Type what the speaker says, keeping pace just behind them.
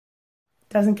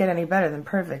Doesn't get any better than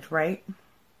perfect, right?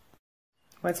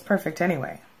 What's perfect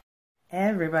anyway?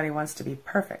 Everybody wants to be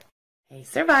perfect. Hey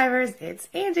survivors, it's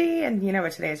Angie, and you know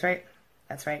what today is, right?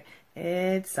 That's right,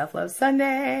 it's Self-Love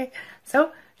Sunday.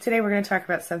 So today we're going to talk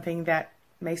about something that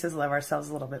makes us love ourselves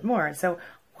a little bit more. So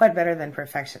what better than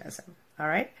perfectionism? All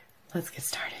right, let's get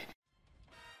started.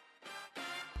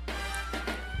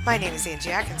 My name is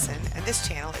Angie Atkinson, and this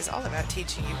channel is all about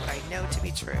teaching you what I know to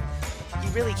be true. You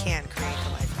really can create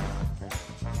the life you want.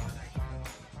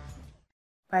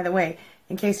 By the way,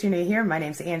 in case you're new here, my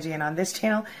name's Angie, and on this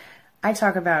channel, I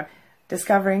talk about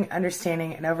discovering,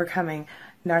 understanding, and overcoming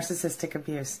narcissistic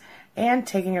abuse and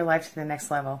taking your life to the next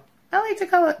level. I like to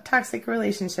call it toxic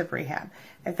relationship rehab.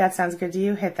 If that sounds good to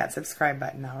you, hit that subscribe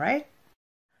button, all right?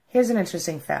 Here's an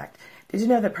interesting fact. Did you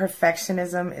know that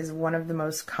perfectionism is one of the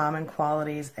most common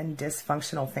qualities in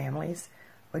dysfunctional families?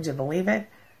 Would you believe it?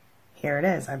 Here it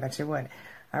is. I bet you would.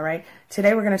 All right.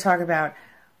 Today we're going to talk about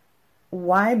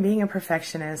why being a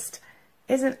perfectionist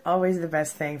isn't always the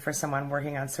best thing for someone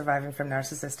working on surviving from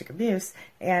narcissistic abuse,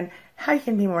 and how you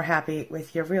can be more happy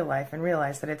with your real life and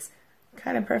realize that it's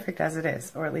kind of perfect as it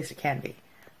is, or at least it can be.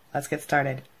 Let's get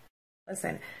started.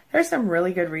 Listen, there are some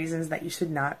really good reasons that you should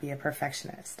not be a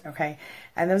perfectionist, okay?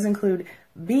 And those include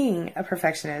being a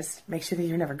perfectionist makes you think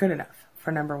you're never good enough,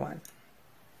 for number one,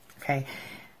 okay?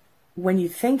 When you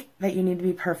think that you need to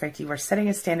be perfect, you are setting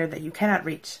a standard that you cannot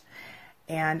reach.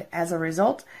 And as a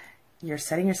result, you're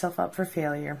setting yourself up for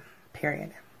failure,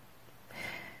 period.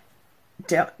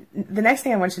 The next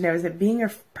thing I want you to know is that being a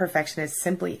perfectionist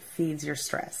simply feeds your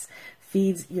stress,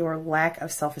 feeds your lack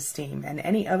of self-esteem, and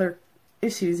any other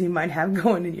issues you might have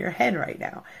going in your head right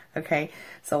now, okay?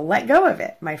 So let go of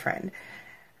it, my friend.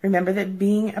 Remember that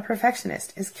being a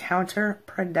perfectionist is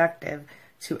counterproductive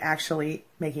to actually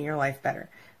making your life better.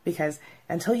 Because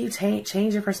until you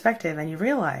change your perspective and you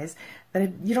realize that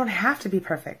you don't have to be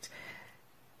perfect,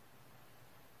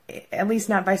 at least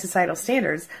not by societal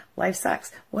standards, life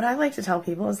sucks. What I like to tell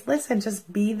people is, listen,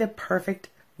 just be the perfect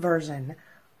version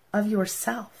of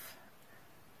yourself.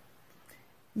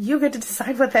 You get to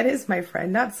decide what that is, my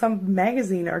friend, not some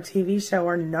magazine or TV show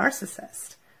or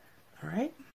narcissist. All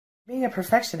right? Being a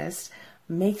perfectionist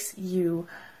makes you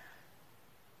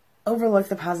overlook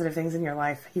the positive things in your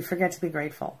life. You forget to be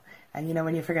grateful. And you know,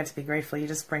 when you forget to be grateful, you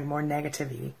just bring more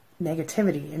negativity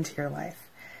into your life.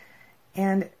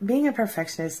 And being a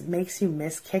perfectionist makes you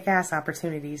miss kick-ass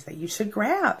opportunities that you should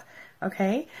grab,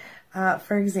 okay?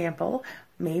 For example,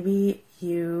 maybe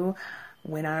you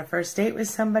went on a first date with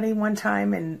somebody one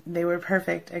time and they were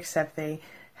perfect, except they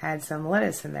had some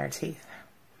lettuce in their teeth.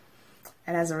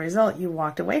 And as a result, you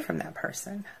walked away from that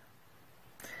person.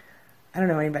 I don't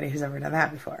know anybody who's ever done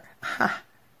that before. Ha!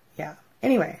 Yeah.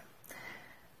 Anyway,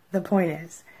 the point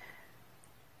is,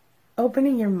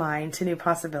 opening your mind to new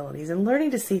possibilities and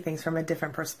learning to see things from a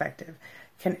different perspective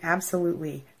can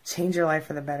absolutely change your life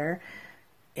for the better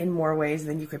in more ways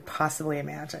than you could possibly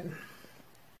imagine.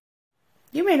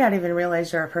 You may not even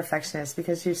realize you're a perfectionist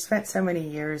because you've spent so many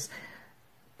years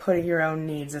putting your own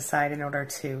needs aside in order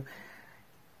to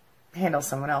handle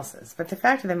someone else's. But the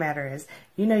fact of the matter is,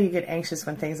 you know you get anxious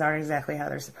when things aren't exactly how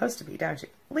they're supposed to be, don't you?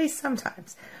 At least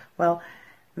sometimes. Well,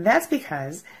 that's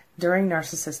because during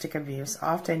narcissistic abuse,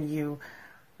 often you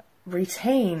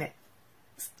retain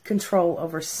control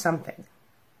over something.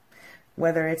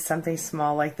 Whether it's something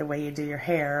small like the way you do your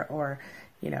hair or,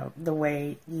 you know, the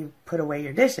way you put away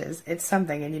your dishes, it's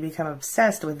something, and you become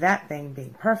obsessed with that thing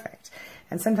being perfect.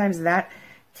 And sometimes that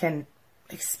can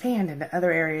expand into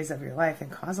other areas of your life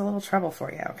and cause a little trouble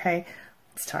for you, okay?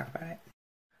 Let's talk about it.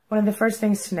 One of the first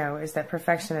things to know is that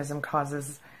perfectionism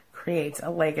creates a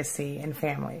legacy in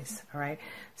families, all right?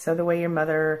 So the way your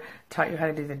mother taught you how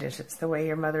to do the dishes, the way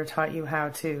your mother taught you how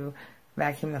to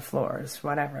vacuum the floors,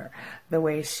 whatever. The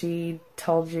way she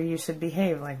told you should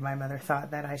behave, like my mother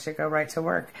thought that I should go right to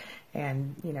work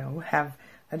and, you know, have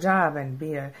a job and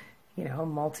be a, you know,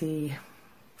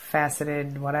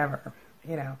 multi-faceted whatever,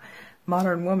 you know,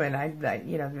 modern woman.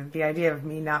 You know, the idea of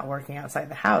me not working outside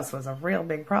the house was a real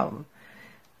big problem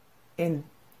in,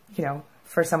 you know,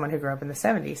 for someone who grew up in the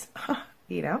 70s,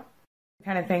 you know. The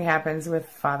kind of thing happens with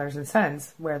fathers and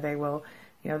sons where they will,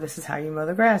 you know, this is how you mow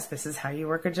the grass. This is how you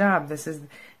work a job. This is,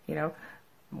 you know,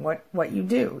 what you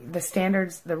do. The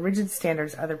standards, the rigid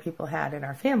standards other people had in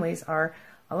our families are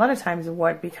a lot of times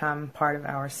what become part of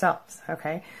ourselves,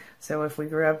 okay? So if we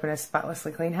grew up in a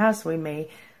spotlessly clean house, we may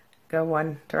go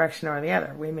one direction or the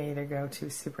other. We may either go to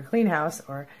super clean house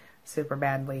or super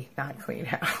badly not clean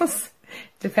house,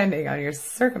 depending on your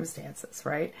circumstances,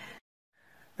 right?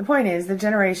 The point is, the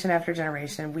generation after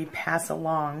generation, we pass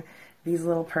along these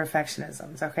little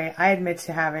perfectionisms, okay? I admit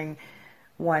to having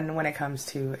One, when it comes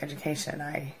to education,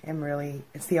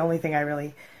 it's the only thing I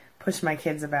really push my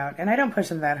kids about. And I don't push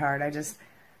them that hard. I just,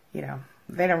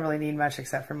 they don't really need much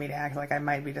except for me to act like I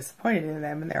might be disappointed in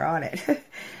them, and they're on it.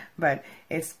 But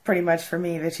it's pretty much, for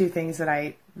me, the two things that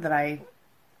I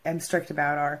am strict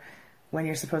about are when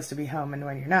you're supposed to be home and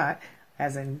when you're not,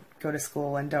 as in go to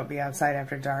school and don't be outside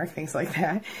after dark, things like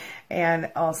that.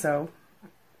 And also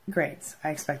grades.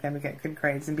 I expect them to get good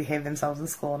grades and behave themselves in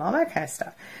school and all that kind of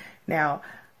stuff. Now,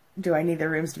 do I need their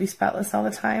rooms to be spotless all the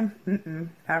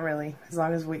time? Not really. As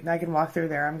long as I can walk through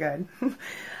there, I'm good.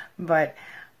 But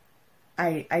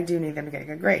I do need them to get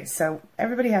good grades. So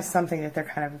everybody has something that they're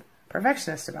kind of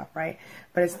perfectionist about, right?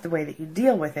 But it's the way that you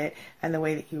deal with it and the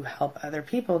way that you help other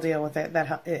people deal with it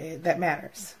that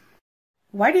matters.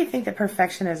 Why do you think that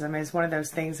perfectionism is one of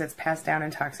those things that's passed down in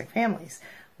toxic families?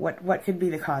 What could be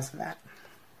the cause of that?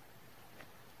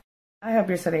 I hope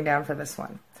you're sitting down for this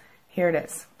one. Here it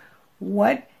is.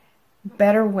 What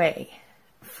better way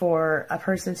for a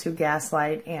person to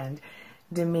gaslight and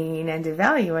demean and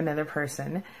devalue another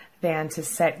person than to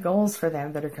set goals for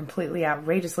them that are completely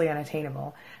outrageously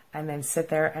unattainable and then sit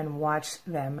there and watch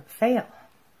them fail?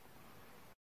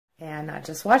 And not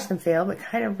just watch them fail, but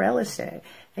kind of relish it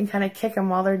and kind of kick them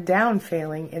while they're down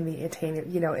failing in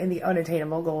the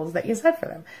unattainable goals that you set for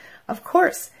them. Of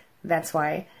course, that's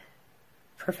why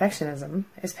perfectionism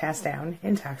is passed down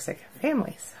in toxic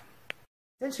families.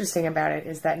 What's interesting about it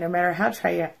is that no matter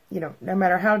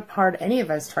how hard any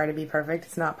of us try to be perfect,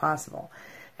 it's not possible.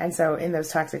 And so in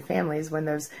those toxic families, when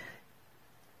those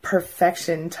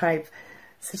perfection type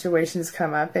situations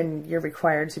come up and you're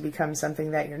required to become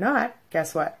something that you're not,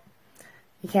 guess what?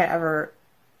 You can't ever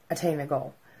attain the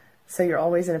goal. So you're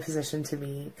always in a position to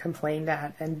be complained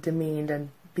at and demeaned and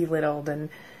belittled and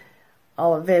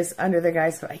all of this under the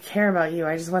guise of, I care about you,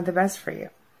 I just want the best for you.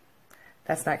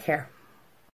 That's not care.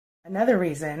 Another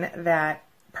reason that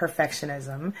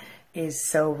perfectionism is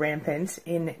so rampant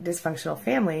in dysfunctional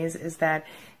families is that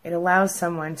it allows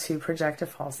someone to project a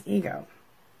false ego.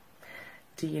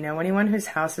 Do you know anyone whose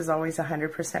house is always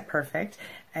 100% perfect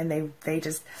and they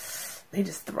just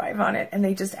thrive on it and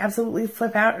they just absolutely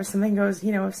flip out if something goes,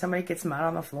 if somebody gets mud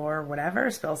on the floor or whatever,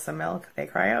 spills some milk, they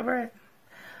cry over it?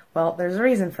 Well, there's a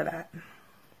reason for that.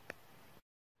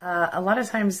 A lot of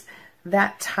times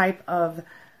that type of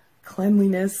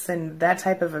cleanliness and that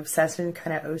type of obsession,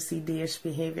 kind of OCD-ish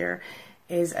behavior,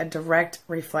 is a direct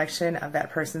reflection of that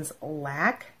person's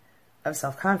lack of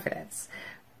self-confidence,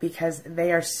 because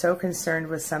they are so concerned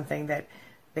with something that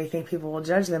they think people will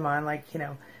judge them on, like,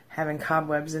 having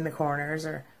cobwebs in the corners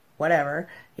or whatever,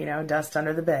 dust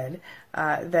under the bed,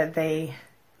 that they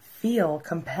feel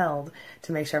compelled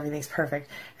to make sure everything's perfect.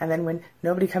 And then when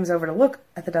nobody comes over to look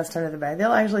at the dust under the bed,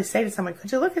 they'll actually say to someone,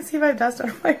 could you look and see if I have dust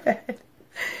under my bed?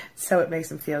 So it makes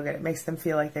them feel good. It makes them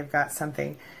feel like they've got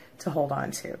something to hold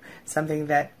on to, something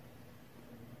that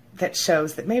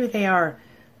shows that maybe they are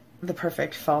the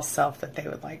perfect false self that they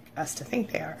would like us to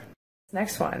think they are. This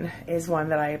next one is one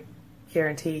that I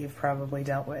guarantee you've probably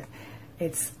dealt with.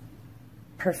 It's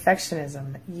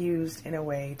perfectionism used in a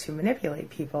way to manipulate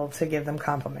people to give them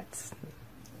compliments.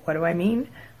 What do I mean?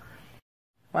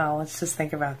 Well, let's just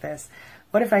think about this.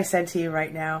 What if I said to you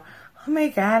right now, oh my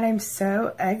God, I'm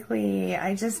so ugly.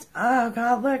 Oh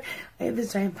God, look, I have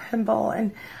this giant pimple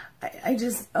and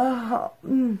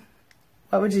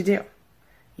what would you do?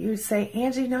 You would say,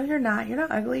 Angie, no, you're not. You're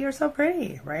not ugly. You're so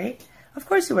pretty, right? Of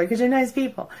course you would, because you're nice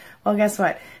people. Well, guess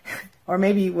what? Or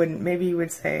maybe you wouldn't. Maybe you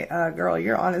would say, girl,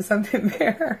 you're onto something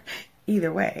there.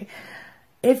 Either way.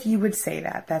 If you would say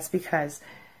that, that's because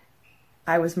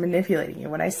I was manipulating you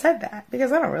when I said that.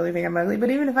 Because I don't really think I'm ugly. But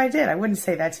even if I did, I wouldn't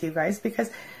say that to you guys. Because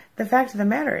the fact of the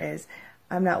matter is,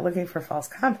 I'm not looking for false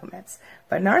compliments.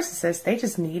 But narcissists, they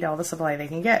just need all the supply they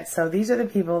can get. So these are the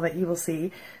people that you will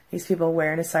see. These people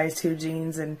wearing a size 2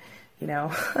 jeans and,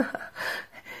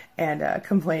 and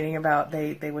complaining about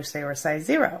they wish they were size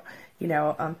 0.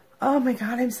 Oh my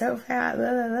God, I'm so fat.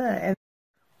 Blah, blah, blah. And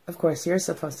of course, you're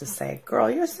supposed to say, girl,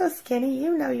 you're so skinny.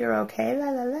 You're okay. La,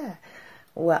 la, la.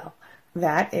 Well,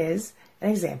 that is an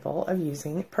example of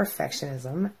using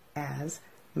perfectionism as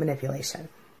manipulation.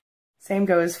 Same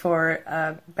goes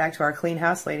for back to our clean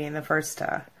house lady in the first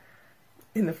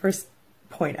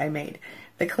point I made.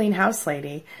 The clean house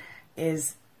lady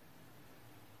is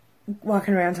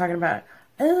walking around talking about,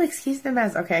 oh, excuse the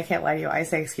mess. Okay, I can't lie to you. I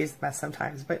say excuse the mess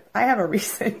sometimes, but I have a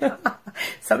reason.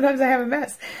 Sometimes I have a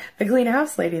mess. The clean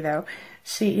house lady, though,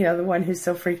 she, the one who's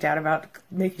so freaked out about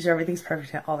making sure everything's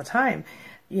perfect all the time,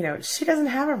 she doesn't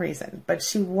have a reason, but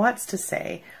she wants to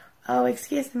say, oh,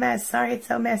 excuse the mess. Sorry, it's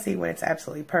so messy, when it's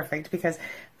absolutely perfect, because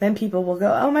then people will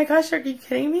go, oh my gosh, are you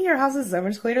kidding me? Your house is so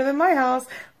much cleaner than my house.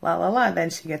 La la la.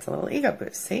 Then she gets a little ego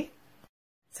boost, see?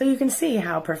 So you can see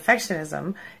how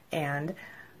perfectionism and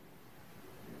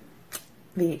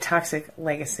the toxic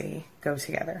legacy go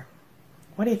together.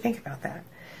 What do you think about that?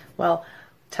 Well,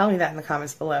 tell me that in the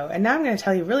comments below. And now I'm going to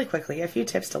tell you really quickly a few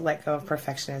tips to let go of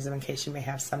perfectionism in case you may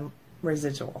have some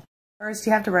residual. First,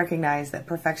 you have to recognize that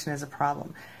perfection is a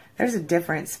problem. There's a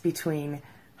difference between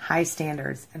high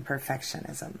standards and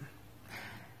perfectionism.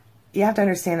 You have to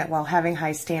understand that while having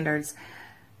high standards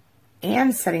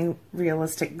and setting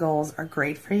realistic goals are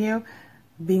great for you,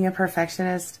 being a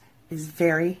perfectionist is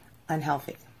very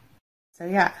unhealthy. So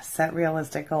yeah, set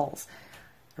realistic goals.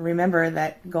 Remember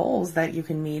that goals that you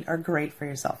can meet are great for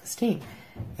your self-esteem.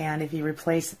 And if you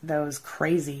replace those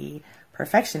crazy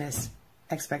perfectionist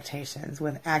expectations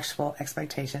with actual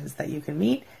expectations that you can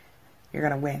meet, you're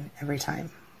going to win every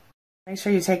time. Make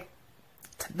sure you take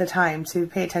the time to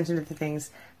pay attention to the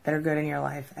things that are good in your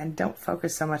life and don't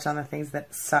focus so much on the things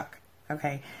that suck.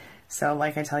 Okay, so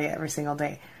like I tell you every single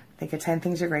day, think of 10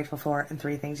 things you're grateful for and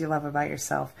 3 things you love about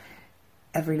yourself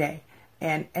every day.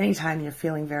 And anytime you're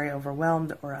feeling very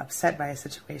overwhelmed or upset by a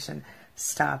situation,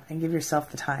 stop and give yourself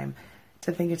the time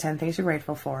to think of 10 things you're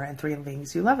grateful for and 3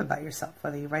 things you love about yourself.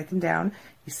 Whether you write them down,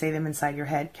 you say them inside your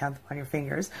head, count them on your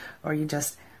fingers, or you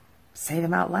just say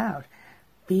them out loud.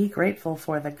 Be grateful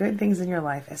for the good things in your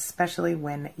life, especially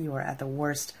when you are at the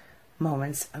worst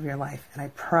moments of your life. And I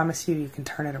promise you, you can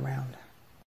turn it around.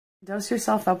 Dose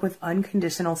yourself up with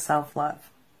unconditional self-love.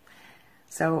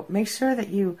 So make sure that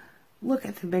you look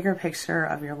at the bigger picture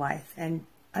of your life and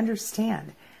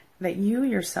understand that you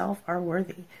yourself are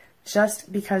worthy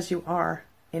just because you are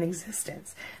in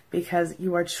existence, because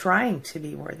you are trying to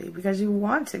be worthy, because you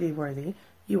want to be worthy.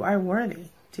 You are worthy.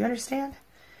 Do you understand?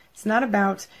 It's not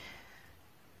about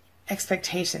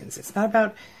expectations. It's not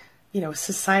about,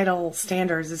 societal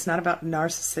standards. It's not about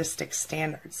narcissistic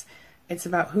standards. It's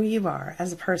about who you are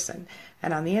as a person.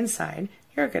 And on the inside,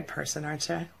 you're a good person, aren't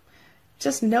you?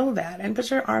 Just know that and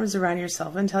put your arms around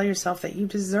yourself and tell yourself that you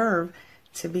deserve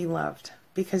to be loved,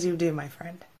 because you do, my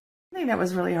friend. Something that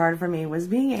was really hard for me was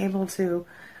being able to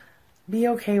be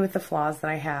okay with the flaws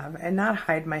that I have and not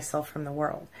hide myself from the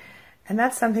world. And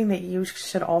that's something that you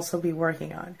should also be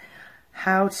working on.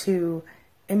 How to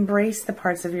embrace the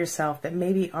parts of yourself that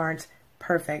maybe aren't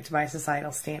perfect by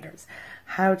societal standards.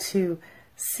 How to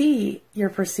see your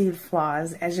perceived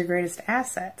flaws as your greatest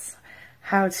assets.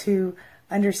 How to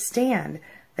understand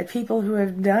that people who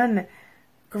have done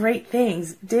great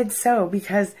things did so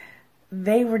because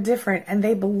they were different and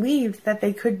they believed that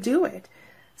they could do it.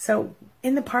 So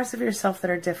in the parts of yourself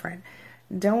that are different,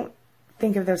 don't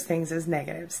think of those things as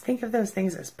negatives. Think of those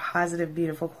things as positive,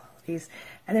 beautiful qualities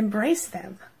and embrace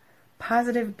them.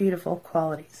 Positive, beautiful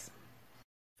qualities.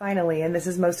 Finally, and this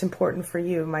is most important for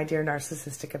you, my dear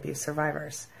narcissistic abuse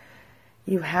survivors,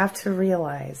 you have to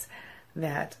realize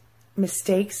that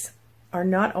mistakes are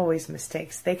not always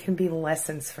mistakes. They can be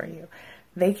lessons for you.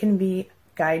 They can be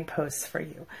guideposts for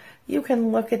you. You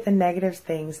can look at the negative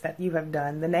things that you have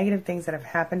done, the negative things that have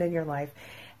happened in your life,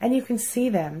 and you can see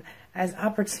them as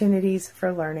opportunities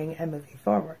for learning and moving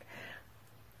forward.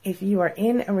 If you are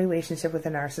in a relationship with a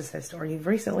narcissist, or you've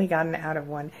recently gotten out of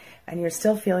one and you're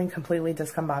still feeling completely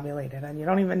discombobulated and you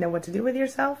don't even know what to do with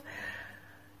yourself,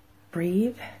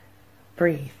 breathe,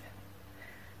 breathe.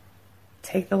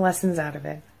 Take the lessons out of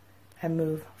it and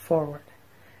move forward.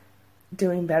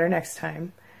 Doing better next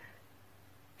time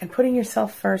and putting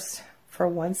yourself first for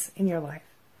once in your life.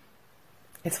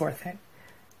 It's worth it.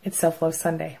 It's Self-Love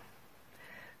Sunday.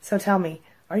 So tell me,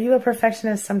 are you a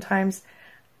perfectionist sometimes?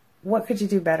 What could you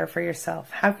do better for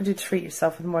yourself? How could you treat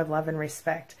yourself with more love and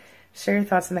respect? Share your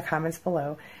thoughts in the comments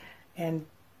below and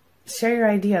share your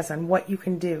ideas on what you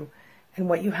can do and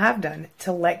what you have done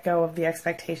to let go of the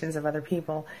expectations of other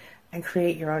people and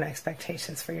create your own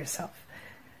expectations for yourself.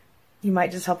 You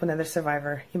might just help another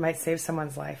survivor. You might save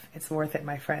someone's life. It's worth it,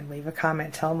 my friend. Leave a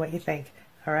comment. Tell them what you think.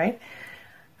 All right?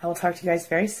 I will talk to you guys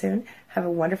very soon. Have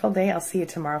a wonderful day. I'll see you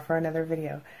tomorrow for another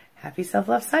video. Happy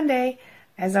Self-Love Sunday.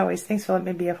 As always, thanks for letting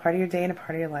me be a part of your day and a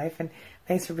part of your life. And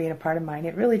thanks for being a part of mine.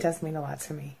 It really does mean a lot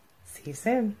to me. See you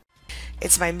soon.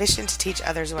 It's my mission to teach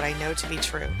others what I know to be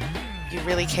true. You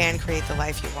really can create the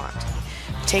life you want.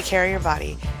 Take care of your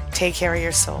body. Take care of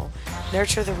your soul.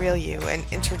 Nurture the real you and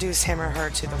introduce him or her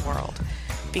to the world.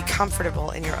 Be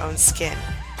comfortable in your own skin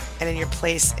and in your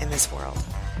place in this world.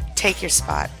 Take your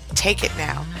spot. Take it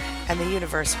now. And the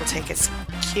universe will take its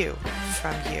cue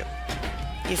from you.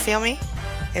 You feel me?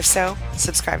 If so,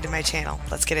 subscribe to my channel.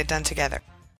 Let's get it done together.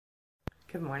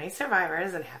 Good morning,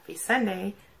 survivors, and happy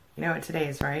Sunday. You know what today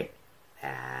is, right?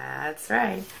 That's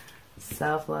right.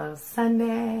 Self-Love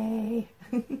Sunday.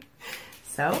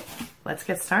 So, let's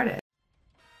get started.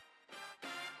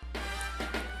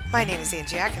 My name is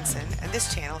Angie Atkinson, and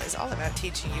this channel is all about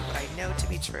teaching you what I know to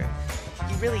be true.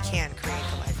 You really can create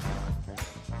the life you want.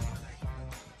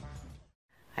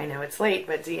 I know it's late,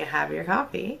 but do you have your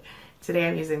coffee? Today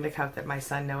I'm using the cup that my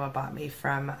son Noah bought me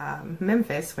from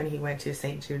Memphis when he went to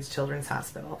St. Jude's Children's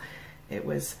Hospital.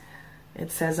 It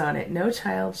says on it, "No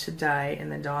child should die in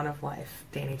the dawn of life."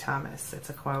 Danny Thomas. It's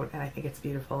a quote, and I think it's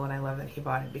beautiful, and I love that he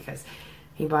bought it because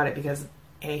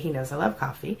A, he knows I love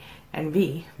coffee, and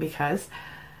B, because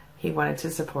he wanted to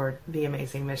support the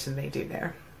amazing mission they do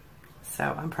there.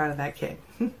 So I'm proud of that kid.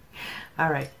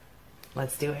 All right,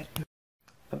 let's do it.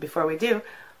 But before we do,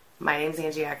 my name's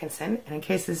Angie Atkinson, and in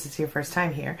case this is your first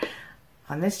time here,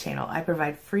 on this channel I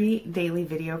provide free daily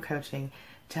video coaching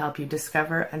to help you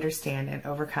discover, understand, and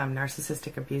overcome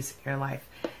narcissistic abuse in your life.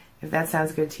 If that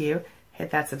sounds good to you,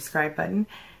 hit that subscribe button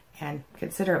and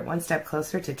consider it one step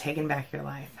closer to taking back your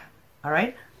life. All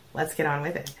right, let's get on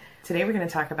with it. Today we're going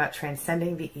to talk about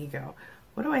transcending the ego.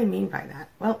 What do I mean by that?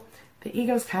 Well, the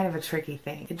ego is kind of a tricky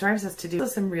thing. It drives us to do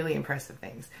some really impressive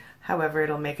things. However,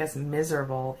 it'll make us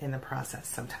miserable in the process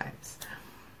sometimes.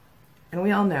 And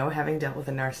we all know, having dealt with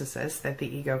a narcissist, that the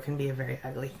ego can be a very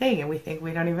ugly thing, and we think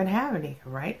we don't even have an ego,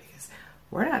 right? Because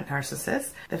we're not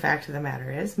narcissists. The fact of the matter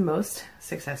is, most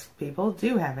successful people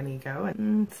do have an ego,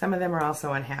 and some of them are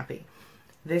also unhappy.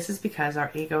 This is because our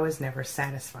ego is never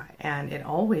satisfied, and it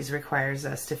always requires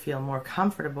us to feel more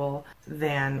comfortable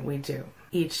than we do.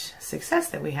 Each success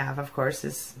that we have, of course,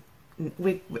 it's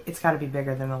got to be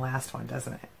bigger than the last one,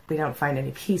 doesn't it? We don't find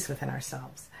any peace within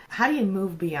ourselves. How do you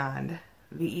move beyond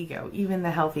the ego, even the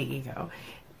healthy ego,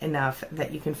 enough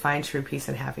that you can find true peace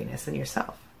and happiness in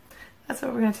yourself? That's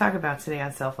what we're going to talk about today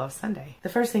on Self-Love Sunday. The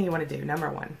first thing you want to do, number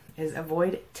one, is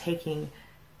avoid taking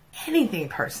anything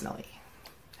personally.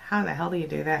 How the hell do you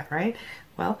do that, right?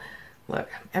 Well, look,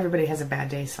 everybody has a bad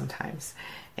day sometimes.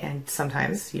 And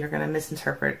sometimes you're going to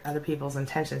misinterpret other people's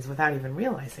intentions without even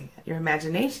realizing it. Your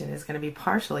imagination is going to be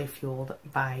partially fueled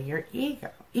by your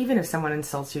ego. Even if someone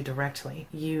insults you directly,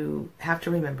 you have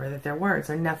to remember that their words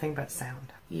are nothing but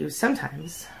sound. You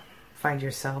sometimes find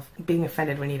yourself being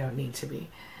offended when you don't need to be.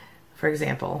 For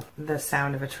example, the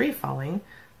sound of a tree falling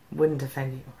wouldn't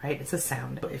offend you, right? It's a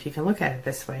sound. If you can look at it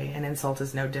this way, an insult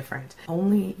is no different.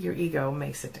 Only your ego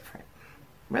makes it different.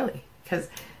 Really. Because,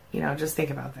 just think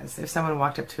about this. If someone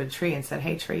walked up to a tree and said,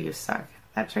 "Hey tree, you suck,"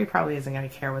 that tree probably isn't going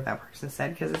to care what that person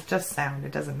said because it's just sound.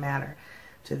 It doesn't matter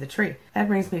to the tree. That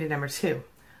brings me to number two.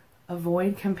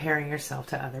 Avoid comparing yourself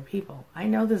to other people. I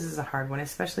know this is a hard one,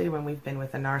 especially when we've been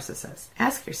with a narcissist.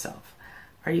 Ask yourself,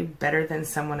 are you better than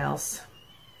someone else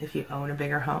if you own a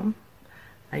bigger home?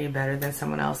 Are you better than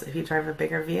someone else if you drive a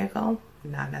bigger vehicle?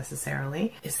 Not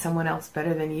necessarily. Is someone else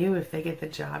better than you if they get the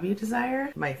job you desire?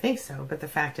 You might think so, but the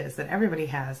fact is that everybody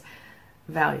has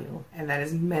value, and that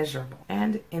is measurable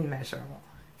and immeasurable.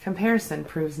 Comparison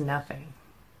proves nothing.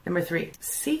 Number three,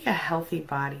 seek a healthy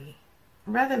body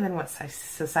rather than what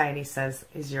society says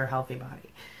is your healthy body.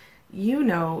 You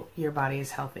know your body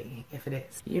is healthy if it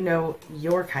is. You know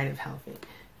you're kind of healthy.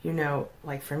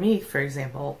 Like for me, for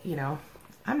example,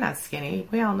 I'm not skinny.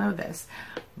 We all know this.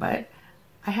 But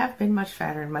I have been much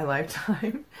fatter in my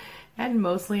lifetime. And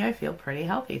mostly I feel pretty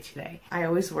healthy today. I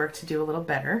always work to do a little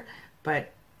better.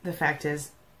 But the fact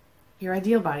is, your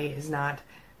ideal body is not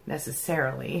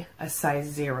necessarily a size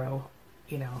 0,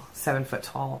 7 foot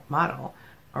tall model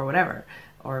or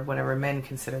whatever men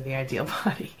consider the ideal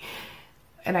body.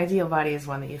 An ideal body is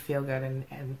one that you feel good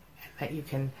and that you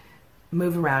can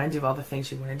move around and do all the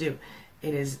things you want to do.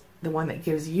 It is the one that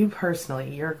gives you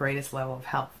personally your greatest level of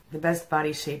health. The best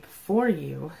body shape for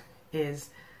you is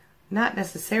not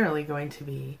necessarily going to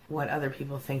be what other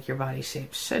people think your body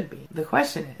shape should be. The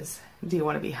question is, do you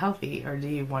want to be healthy or do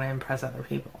you want to impress other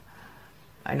people?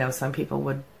 I know some people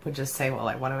would just say, well,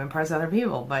 I want to impress other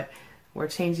people, but we're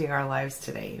changing our lives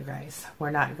today, you guys.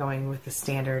 We're not going with the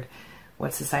standard,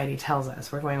 what society tells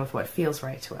us. We're going with what feels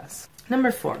right to us.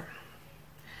 Number four,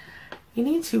 you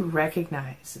need to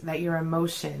recognize that your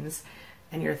emotions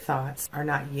and your thoughts are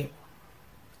not you.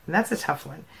 And that's a tough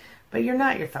one. But you're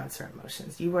not your thoughts or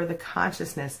emotions. You are the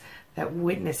consciousness that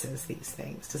witnesses these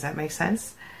things. Does that make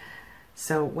sense?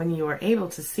 So when you are able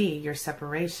to see your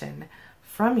separation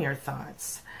from your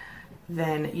thoughts,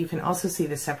 then you can also see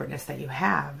the separateness that you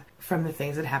have from the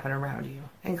things that happen around you,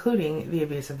 including the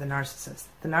abuse of the narcissist.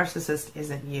 The narcissist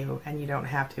isn't you, and you don't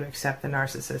have to accept the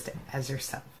narcissist as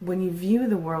yourself. When you view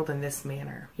the world in this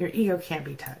manner, your ego can't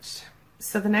be touched.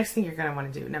 So the next thing you're going to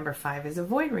want to do, number 5, is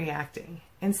avoid reacting.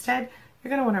 Instead, you're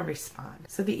going to want to respond.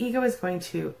 So the ego is going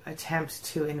to attempt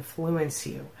to influence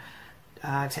you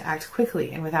to act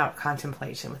quickly and without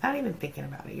contemplation, without even thinking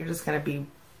about it. You're just going to be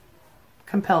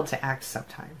compelled to act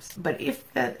sometimes. But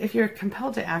if you're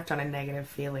compelled to act on a negative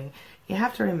feeling, you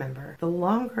have to remember, the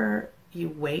longer you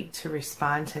wait to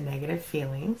respond to negative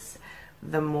feelings,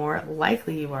 the more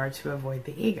likely you are to avoid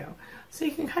the ego. So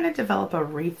you can kind of develop a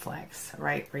reflex,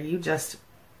 right, where you just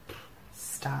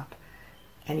stop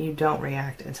and you don't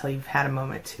react until you've had a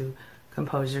moment to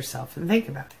compose yourself and think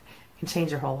about it. It can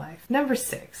change your whole life. Number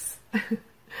 6,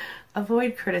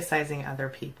 avoid criticizing other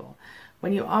people.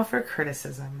 When you offer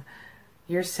criticism,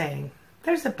 you're saying,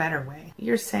 there's a better way.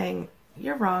 You're saying,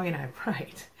 you're wrong and I'm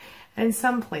right. And in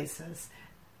some places,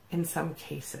 in some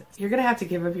cases, you're going to have to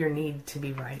give up your need to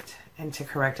be right and to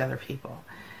correct other people,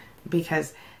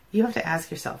 because you have to ask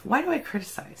yourself, why do I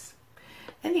criticize?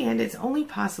 In the end, it's only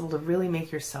possible to really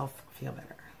make yourself feel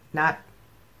better, not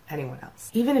anyone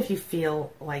else. Even if you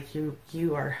feel like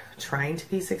you are trying to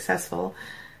be successful,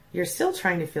 you're still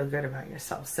trying to feel good about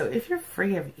yourself. So if you're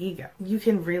free of ego, you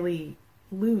can really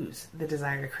lose the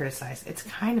desire to criticize. It's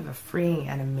kind of a freeing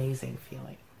and amazing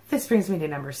feeling. This brings me to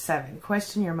number 7,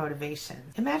 question your motivation.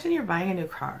 Imagine you're buying a new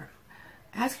car.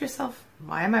 Ask yourself,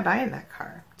 why am I buying that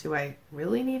car? Do I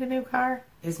really need a new car?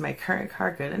 Is my current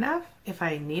car good enough? If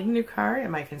I need a new car,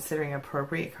 am I considering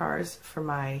appropriate cars for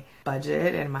my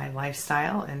budget and my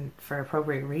lifestyle and for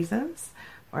appropriate reasons?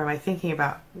 Or am I thinking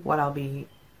about what I'll be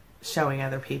showing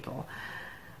other people?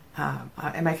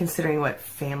 Am I considering what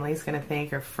family's going to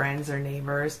think, or friends or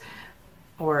neighbors?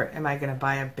 Or am I going to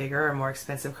buy a bigger or more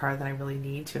expensive car than I really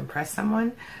need to impress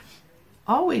someone?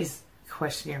 Always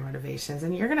question your motivations,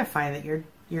 and you're going to find that your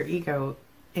ego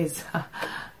is,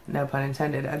 no pun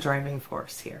intended, a driving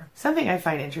force here. Something I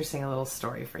find interesting, a little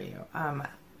story for you.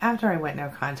 After I went no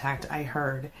contact, I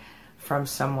heard from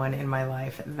someone in my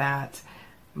life that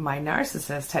my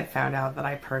narcissist had found out that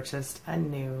I purchased a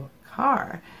new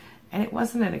car. And it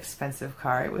wasn't an expensive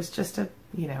car. It was just a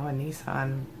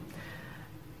Nissan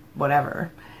whatever.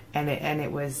 And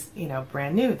it was,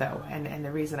 brand new though. And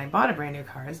the reason I bought a brand new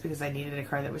car is because I needed a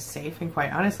car that was safe. And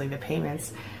quite honestly, the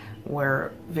payments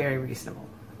were very reasonable.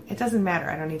 It doesn't matter.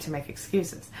 I don't need to make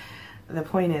excuses. The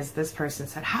point is, this person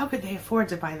said, how could they afford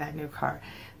to buy that new car?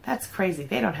 That's crazy.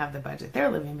 They don't have the budget.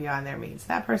 They're living beyond their means.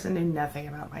 That person knew nothing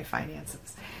about my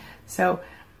finances. So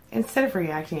instead of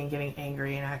reacting and getting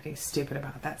angry and acting stupid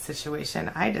about that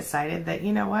situation, I decided that,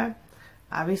 you know what?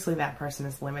 Obviously that person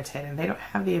is limited and they don't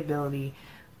have the ability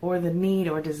or the need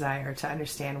or desire to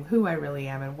understand who I really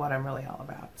am and what I'm really all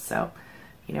about. So,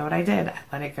 you know what I did? I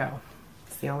let it go.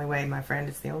 It's the only way, my friend.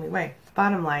 It's the only way.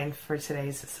 Bottom line for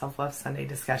today's Self-Love Sunday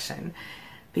discussion,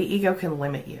 the ego can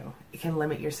limit you. It can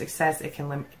limit your success. It can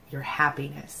limit your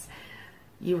happiness.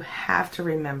 You have to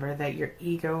remember that your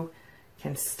ego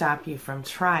can stop you from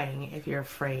trying if you're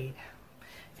afraid.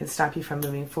 It can stop you from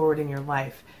moving forward in your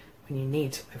life when you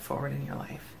need to move forward in your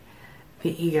life.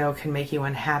 The ego can make you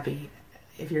unhappy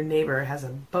if your neighbor has a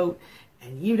boat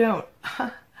and you don't.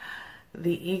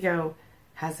 The ego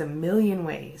has a million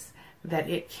ways that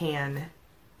it can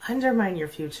undermine your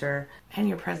future and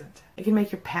your present. It can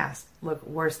make your past look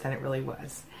worse than it really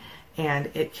was. And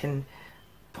it can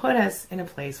put us in a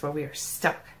place where we are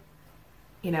stuck.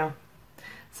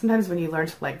 Sometimes when you learn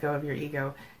to let go of your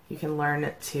ego, you can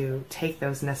learn to take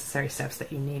those necessary steps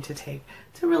that you need to take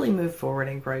to really move forward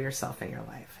and grow yourself in your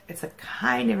life. It's a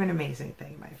kind of an amazing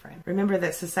thing, my friend. Remember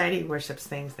that society worships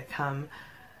things that come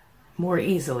more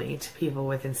easily to people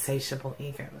with insatiable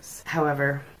egos.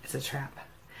 However, it's a trap.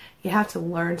 You have to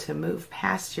learn to move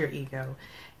past your ego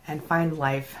and find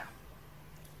life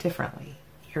differently.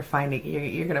 You're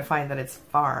going to find that it's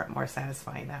far more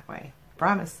satisfying that way. I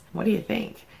promise. What do you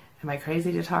think? Am I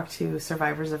crazy to talk to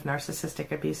survivors of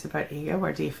narcissistic abuse about ego,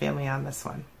 or do you feel me on this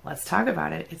one? Let's talk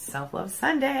about it. It's Self-Love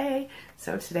Sunday.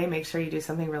 So today, make sure you do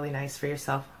something really nice for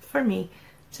yourself. For me,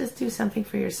 just do something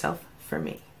for yourself for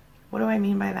me. What do I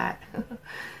mean by that?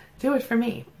 Do it for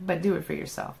me, but do it for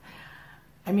yourself.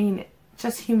 I mean,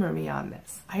 just humor me on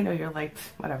this. I know you're like,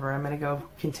 whatever, I'm going to go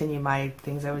continue my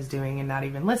things I was doing and not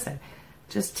even listen.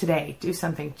 Just today, do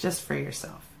something just for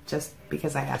yourself, just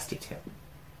because I asked you to.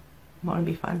 Want to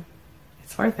be fun?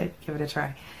 It's worth it. Give it a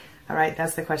try. All right,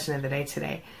 that's the question of the day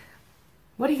today.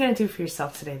 What are you going to do for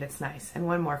yourself today that's nice? And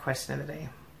one more question of the day.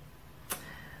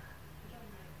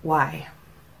 Why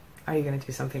are you going to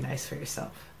do something nice for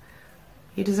yourself?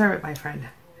 You deserve it, my friend.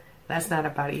 That's not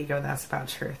about ego. That's about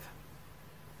truth.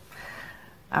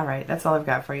 All right, that's all I've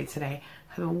got for you today.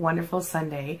 Have a wonderful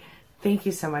Sunday. Thank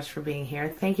you so much for being here.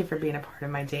 Thank you for being a part of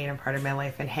my day and a part of my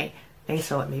life. And hey, thanks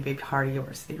for letting me be part of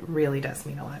yours. It really does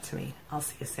mean a lot to me. I'll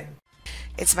see you soon.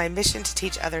 It's my mission to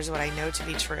teach others what I know to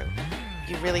be true.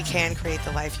 You really can create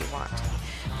the life you want.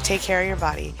 Take care of your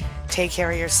body. Take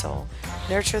care of your soul.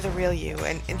 Nurture the real you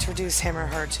and introduce him or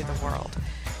her to the world.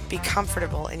 Be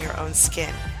comfortable in your own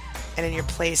skin and in your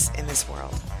place in this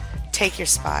world. Take your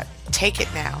spot. Take it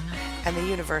now. And the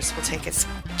universe will take its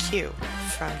cue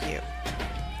from you.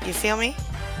 You feel me?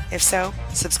 If so,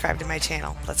 subscribe to my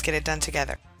channel. Let's get it done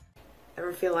together.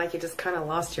 Ever feel like you just kind of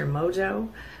lost your mojo?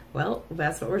 Well,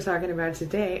 that's what we're talking about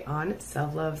today on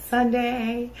Self-Love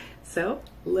Sunday. So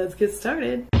let's get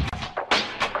started.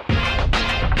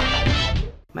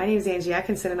 My name is Angie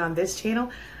Atkinson, and on this channel,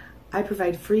 I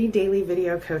provide free daily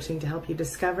video coaching to help you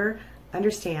discover,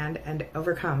 understand, and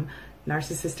overcome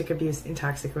narcissistic abuse in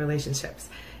toxic relationships.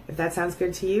 If that sounds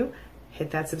good to you,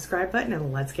 hit that subscribe button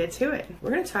and let's get to it.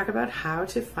 We're going to talk about how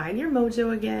to find your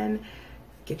mojo again,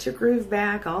 get your groove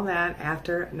back, all that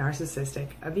after narcissistic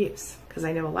abuse. Because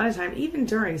I know a lot of time, even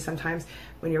during, sometimes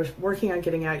when you're working on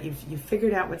getting out, you've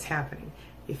figured out what's happening.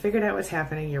 You figured out what's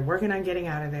happening, you're working on getting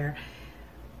out of there.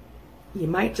 You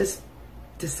might just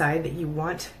decide that you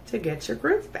want to get your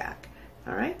groove back.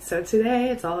 All right, so today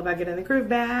it's all about getting the groove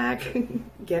back.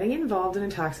 Getting involved in a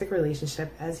toxic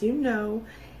relationship, as you know,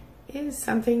 is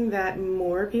something that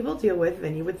more people deal with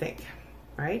than you would think,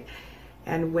 right?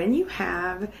 And when you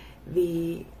have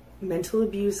the mental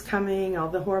abuse coming, all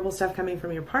the horrible stuff coming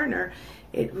from your partner,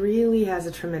 it really has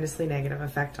a tremendously negative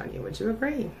effect on you. Would you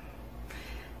agree?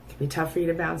 It can be tough for you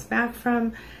to bounce back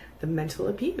from the mental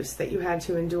abuse that you had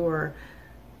to endure,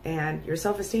 and your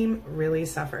self-esteem really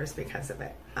suffers because of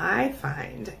it. I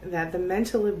find that the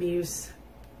mental abuse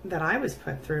that I was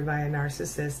put through by a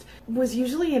narcissist was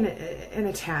usually an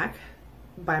attack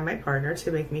by my partner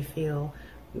to make me feel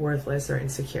worthless or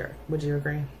insecure. Would you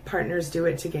agree? Partners do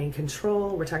it to gain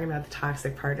control. We're talking about the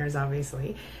toxic partners,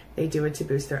 obviously. They do it to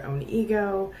boost their own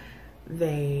ego.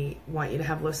 They want you to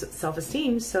have low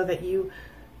self-esteem so that you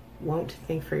won't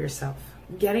think for yourself.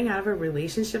 Getting out of a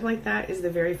relationship like that is the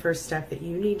very first step that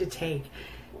you need to take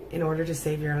in order to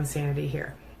save your own sanity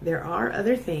here. There are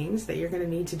other things that you're going to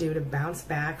need to do to bounce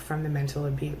back from the mental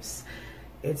abuse.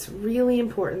 It's really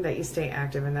important that you stay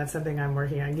active, and that's something I'm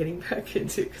working on getting back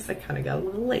into because I kind of got a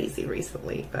little lazy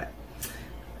recently, but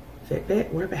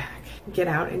Fitbit, we're back. Get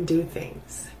out and do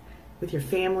things with your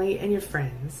family and your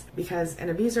friends, because an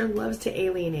abuser loves to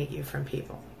alienate you from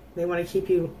people. They want to keep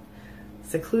you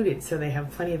secluded so they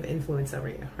have plenty of influence over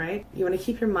you, right? You want to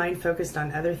keep your mind focused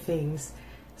on other things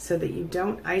so that you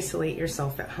don't isolate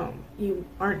yourself at home. You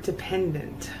aren't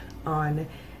dependent on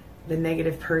the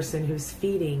negative person who's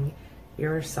feeding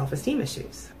your self-esteem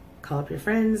issues. Call up your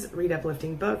friends, read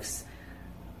uplifting books,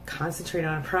 concentrate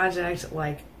on a project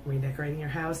like redecorating your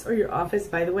house or your office.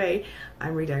 By the way,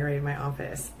 I'm redecorating my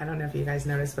office. I don't know if you guys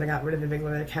noticed, but I got rid of the big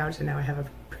leather couch and now I have a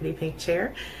pretty pink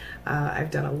chair.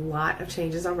 I've done a lot of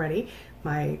changes already.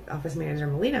 My office manager,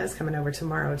 Melina, is coming over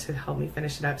tomorrow to help me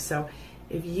finish it up. So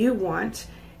if you want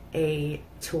a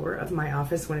tour of my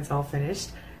office when it's all finished,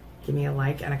 give me a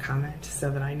like and a comment so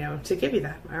that I know to give you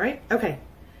that. All right? Okay.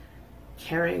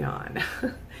 Carrying on.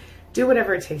 Do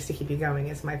whatever it takes to keep you going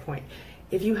is my point.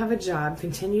 If you have a job,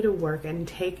 continue to work and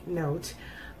take note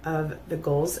of the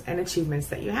goals and achievements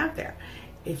that you have there.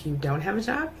 If you don't have a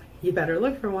job, you better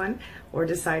look for one or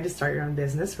decide to start your own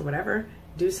business or whatever.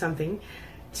 Do something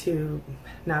to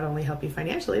not only help you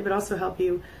financially, but also help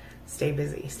you stay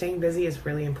busy. Staying busy is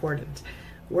really important.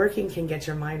 Working can get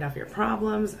your mind off your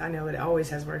problems. I know it always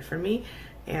has worked for me,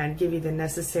 and give you the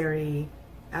necessary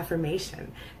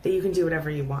affirmation that you can do whatever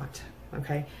you want,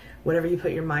 okay? Whatever you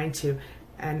put your mind to,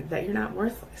 and that you're not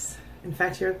worthless. In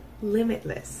fact, you're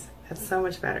limitless. That's so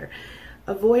much better.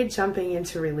 Avoid jumping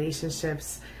into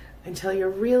relationships until you're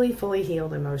really fully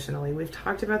healed emotionally. We've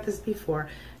talked about this before.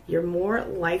 You're more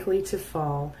likely to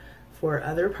fall for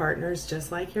other partners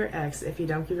just like your ex if you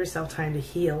don't give yourself time to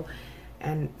heal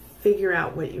and figure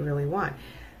out what you really want.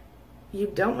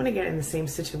 You don't want to get in the same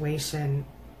situation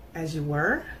as you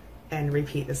were and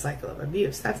repeat the cycle of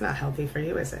abuse. That's not healthy for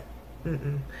you, is it?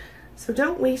 So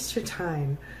don't waste your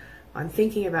time on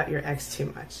thinking about your ex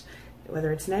too much,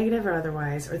 whether it's negative or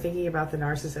otherwise, or thinking about the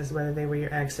narcissist, whether they were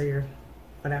your ex or your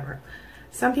whatever.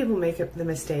 Some people make the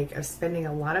mistake of spending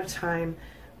a lot of time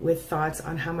with thoughts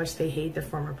on how much they hate their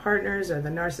former partners or the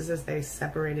narcissist they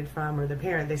separated from or the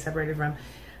parent they separated from,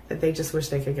 that they just wish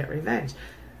they could get revenge.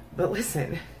 But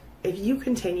listen, if you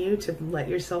continue to let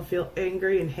yourself feel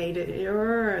angry and hate it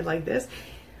or like this,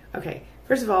 okay,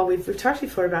 first of all, we've talked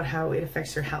before about how it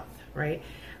affects your health, right?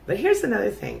 But here's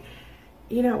another thing.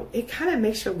 You know, it kind of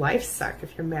makes your life suck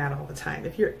if you're mad all the time,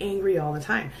 if you're angry all the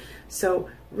time. So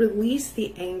release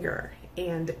the anger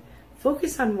and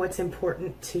focus on what's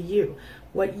important to you,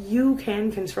 what you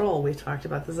can control. We've talked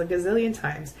about this a gazillion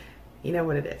times. You know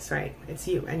what it is, right? It's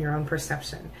you and your own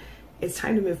perception. It's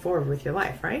time to move forward with your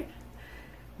life, right?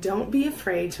 Don't be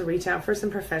afraid to reach out for some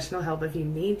professional help if you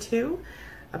need to.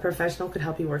 A professional could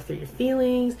help you work through your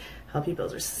feelings, help you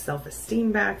build your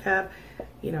self-esteem back up.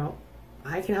 You know,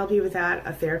 I can help you with that.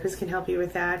 A therapist can help you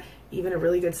with that. Even a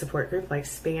really good support group like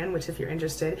SPAN, which if you're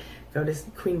interested, go to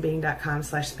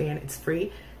queenbeing.com/SPAN. It's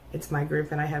free. It's my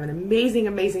group, and I have an amazing,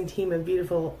 amazing team of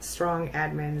beautiful, strong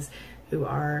admins who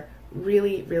are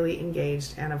really, really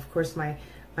engaged. And of course, my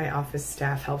office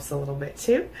staff helps a little bit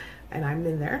too. And I'm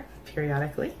in there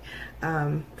periodically,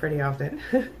 pretty often.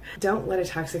 Don't let a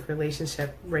toxic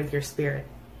relationship break your spirit,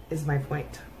 is my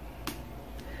point.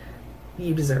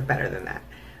 You deserve better than that.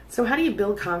 So how do you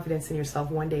build confidence in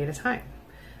yourself one day at a time?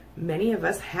 Many of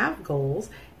us have goals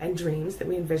and dreams that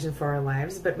we envision for our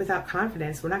lives, but without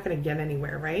confidence, we're not going to get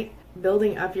anywhere, right?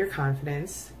 Building up your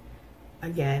confidence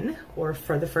again, or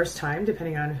for the first time,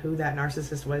 depending on who that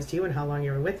narcissist was to you and how long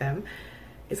you were with them,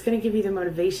 it's going to give you the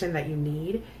motivation that you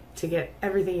need to get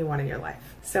everything you want in your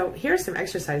life. So here are some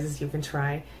exercises you can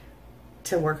try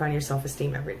to work on your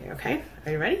self-esteem every day, okay?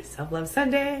 Are you ready? Self-Love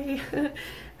Sunday.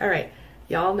 All right.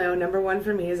 Y'all know number one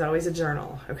for me is always a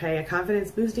journal, okay? A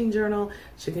confidence boosting journal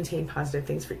should contain positive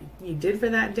things you did for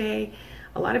that day.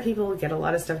 A lot of people get a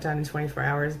lot of stuff done in 24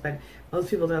 hours, but most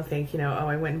people don't think, oh,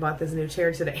 I went and bought this new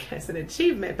chair today as an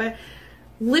achievement. But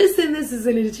listen, this is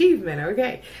an achievement,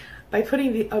 okay? By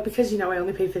putting because I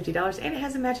only paid $50 and it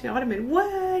has a matching ottoman.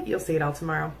 What? You'll see it all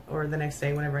tomorrow or the next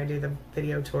day whenever I do the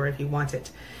video tour if you want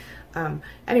it.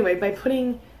 Anyway, by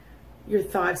putting your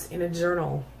thoughts in a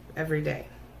journal every day,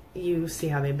 you see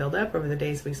how they build up over the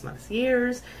days, weeks, months,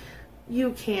 years.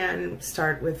 You can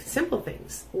start with simple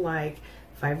things like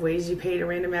 5 ways you paid a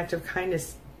random act of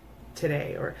kindness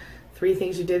today, or 3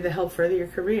 things you did to help further your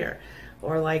career,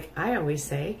 or like I always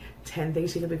say, 10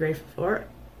 things you can be grateful for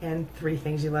and 3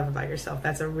 things you love about yourself.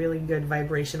 That's a really good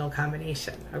vibrational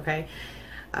combination, okay?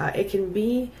 It can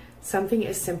be something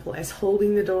as simple as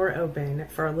holding the door open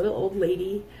for a little old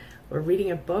lady or reading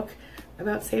a book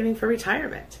about saving for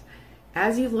retirement.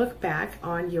 As you look back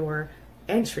on your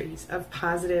entries of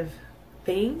positive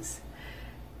things,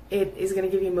 it is going to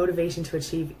give you motivation to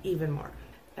achieve even more.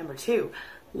 Number 2,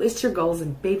 list your goals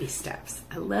in baby steps.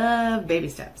 I love baby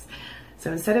steps.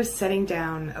 So instead of setting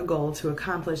down a goal to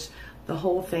accomplish the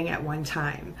whole thing at one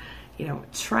time,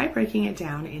 try breaking it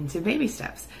down into baby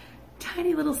steps.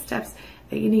 Tiny little steps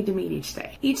that you need to meet each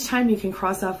day. Each time you can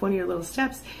cross off one of your little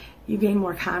steps, you gain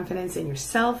more confidence in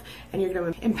yourself, and you're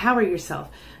going to empower yourself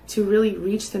to really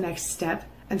reach the next step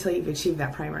until you've achieved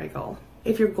that primary goal.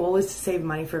 If your goal is to save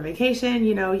money for vacation,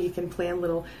 you can plan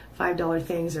little $5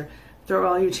 things or throw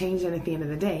all your change in at the end of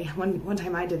the day. One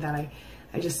time I did that.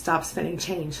 I just stopped spending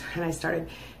change, and I started,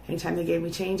 anytime they gave me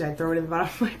change, I'd throw it in the bottom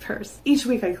of my purse. Each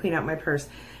week I'd clean out my purse,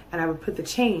 and I would put the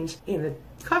change in the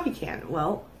coffee can.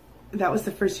 Well, that was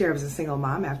the first year I was a single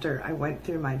mom after I went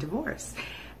through my divorce.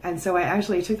 And so I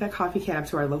actually took that coffee can up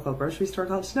to our local grocery store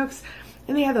called Schnucks,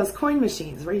 and they had those coin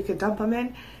machines where you could dump them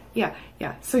in. Yeah.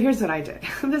 So here's what I did.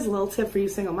 This is a little tip for you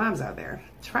single moms out there.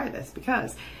 Try this,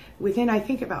 because within, I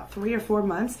think, about 3 or 4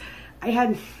 months, I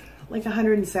had like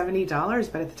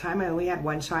 $170, but at the time I only had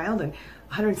one child, and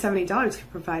 $170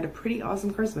 could provide a pretty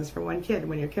awesome Christmas for one kid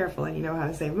when you're careful and you know how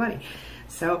to save money.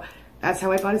 So that's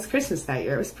how I bought his Christmas that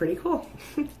year. It was pretty cool.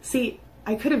 See,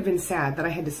 I could have been sad that I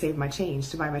had to save my change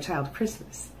to buy my child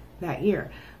Christmas that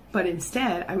year, but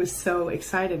instead I was so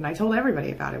excited, and I told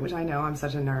everybody about it, which I know I'm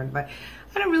such a nerd, but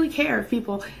I don't really care if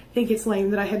people think it's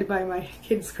lame that I had to buy my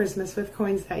kids Christmas with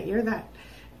coins that year. That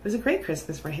it was a great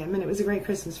Christmas for him, and it was a great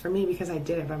Christmas for me because I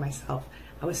did it by myself.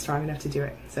 I was strong enough to do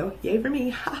it. So yay for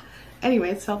me.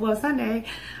 Anyway, it's Self-Love Sunday.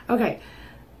 Okay,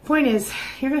 point is,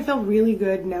 you're going to feel really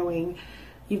good knowing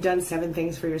you've done 7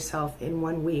 things for yourself in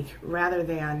 1 week, rather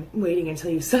than waiting until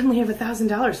you suddenly have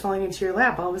 $1,000 falling into your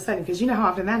lap all of a sudden, because you know how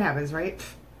often that happens, right?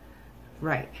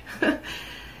 Right.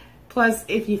 Plus,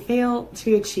 if you fail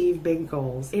to achieve big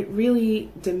goals, it really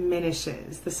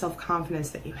diminishes the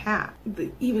self-confidence that you have.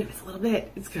 Even if it's a little bit,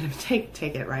 it's going to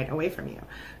take it right away from you.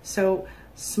 So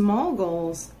small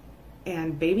goals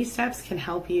and baby steps can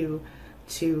help you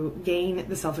to gain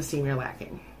the self-esteem you're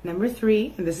lacking. Number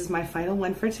 3, and this is my final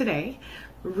one for today,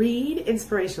 read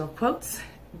inspirational quotes,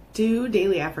 do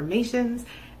daily affirmations,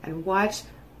 and watch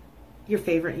your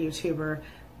favorite YouTuber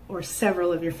or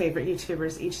several of your favorite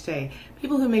YouTubers each day.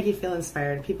 People who make you feel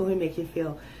inspired, people who make you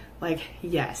feel like,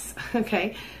 yes,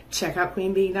 okay? Check out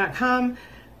queenbeing.com.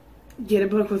 Get a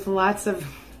book with lots of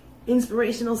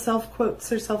inspirational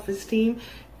self-quotes or self-esteem.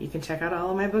 You can check out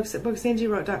all of my books at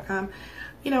booksangiewrote.com.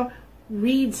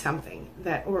 read something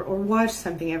that or watch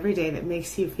something every day that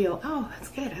makes you feel, oh, that's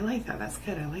good, I like that, that's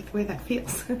good, I like the way that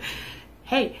feels.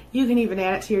 Hey, you can even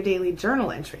add it to your daily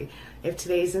journal entry. If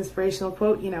today's inspirational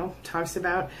quote, talks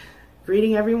about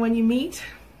greeting everyone you meet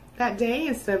that day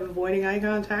instead of avoiding eye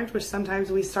contact, which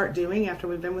sometimes we start doing after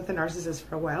we've been with the narcissist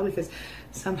for a while, because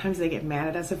sometimes they get mad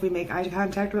at us if we make eye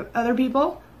contact with other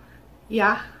people.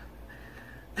 Yeah.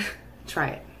 Try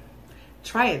it.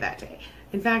 Try it that day.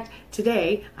 In fact,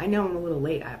 today, I know I'm a little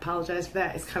late. I apologize for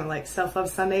that. It's kind of like Self-Love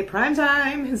Sunday prime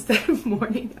time instead of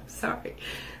morning. I'm sorry.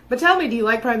 But tell me, do you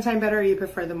like prime time better or you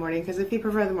prefer the morning? Because if you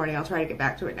prefer the morning, I'll try to get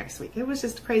back to it next week. It was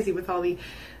just crazy with all the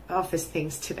office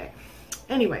things today.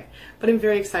 Anyway, but I'm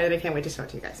very excited. I can't wait to show it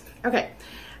to you guys. Okay.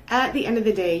 At the end of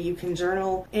the day, you can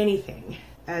journal anything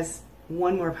as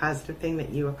one more positive thing that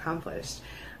you accomplished.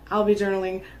 I'll be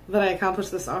journaling that I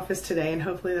accomplished this office today, and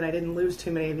hopefully that I didn't lose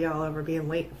too many of y'all over being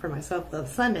late for my Self-Love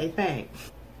Sunday thing.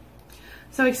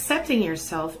 So accepting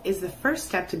yourself is the first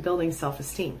step to building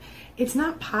self-esteem. It's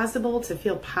not possible to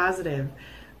feel positive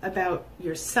about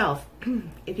yourself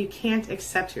if you can't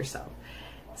accept yourself.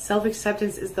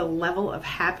 Self-acceptance is the level of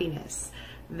happiness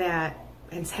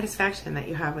and satisfaction that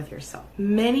you have with yourself.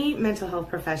 Many mental health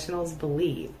professionals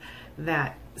believe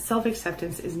that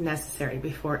self-acceptance is necessary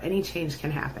before any change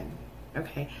can happen.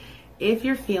 Okay? If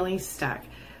you're feeling stuck,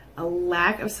 a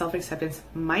lack of self-acceptance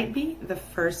might be the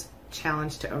first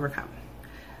challenge to overcome.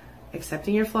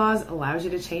 Accepting your flaws allows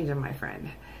you to change them, my friend.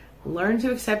 Learn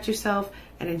to accept yourself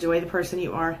and enjoy the person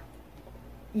you are.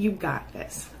 You got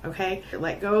this, okay?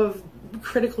 Let go of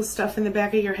critical stuff in the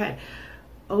back of your head.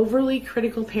 Overly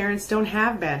critical parents don't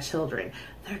have bad children.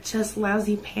 They're just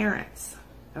lousy parents,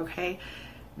 okay?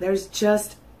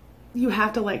 You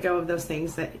have to let go of those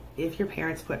things that if your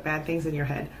parents put bad things in your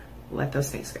head, let those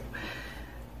things go.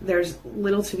 There's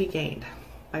little to be gained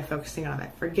by focusing on it.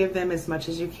 Forgive them as much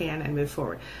as you can and move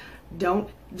forward. Don't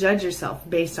judge yourself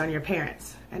based on your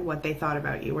parents and what they thought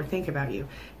about you or think about you,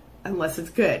 unless it's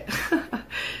good.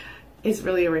 It's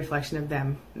really a reflection of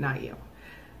them, not you.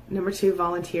 Number 2,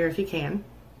 volunteer if you can.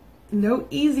 No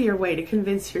easier way to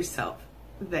convince yourself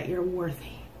that you're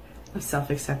worthy of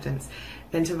self-acceptance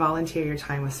than to volunteer your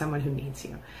time with someone who needs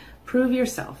you. Prove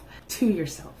yourself to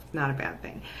yourself, not a bad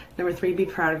thing. Number 3, be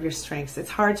proud of your strengths. It's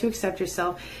hard to accept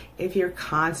yourself if you're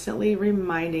constantly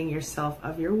reminding yourself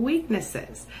of your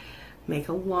weaknesses. Make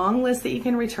a long list that you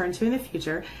can return to in the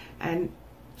future and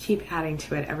keep adding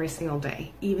to it every single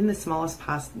day. Even the smallest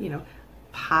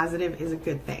positive is a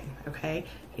good thing, okay?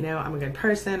 I'm a good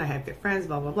person, I have good friends,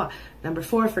 blah, blah, blah. Number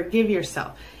 4, forgive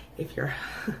yourself. If you're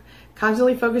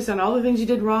constantly focused on all the things you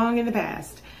did wrong in the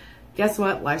past, guess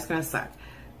what? Life's gonna suck.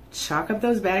 Chalk up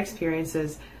those bad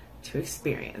experiences to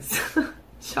experience.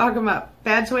 Chalk them up.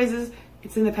 Bad choices,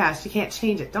 it's in the past. You can't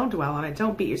change it. Don't dwell on it.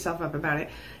 Don't beat yourself up about it.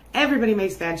 Everybody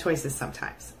makes bad choices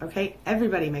sometimes, okay?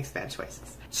 Everybody makes bad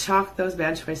choices. Chalk those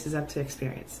bad choices up to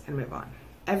experience and move on.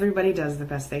 Everybody does the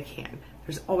best they can.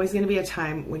 There's always going to be a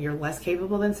time when you're less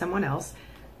capable than someone else.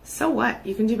 So what?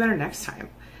 You can do better next time.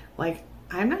 Like,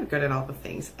 I'm not good at all the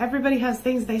things. Everybody has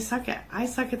things they suck at. I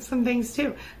suck at some things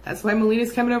too. That's why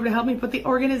Melina's coming over to help me put the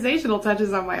organizational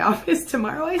touches on my office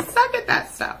tomorrow. I suck at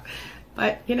that stuff.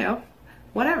 But,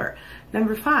 whatever.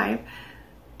 Number 5,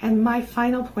 and my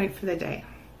final point for the day.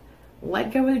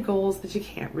 Let go of the goals that you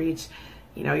can't reach.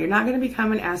 You're not going to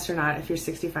become an astronaut if you're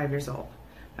 65 years old.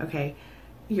 Okay?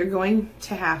 You're going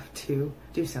to have to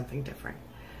do something different.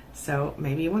 So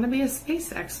maybe you want to be a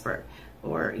space expert.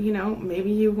 Or,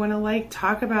 maybe you want to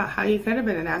talk about how you could have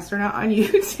been an astronaut on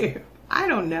YouTube. I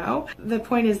don't know. The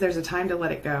point is there's a time to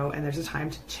let it go and there's a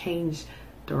time to change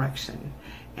direction.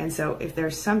 And so if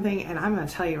there's something, and I'm going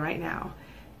to tell you right now,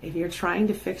 if you're trying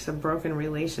to fix a broken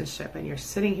relationship and you're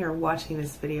sitting here watching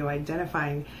this video,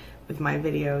 identifying with my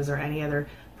videos or any other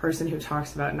person who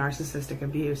talks about narcissistic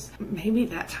abuse, maybe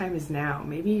that time is now.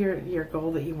 Maybe your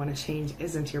goal that you want to change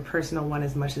isn't your personal one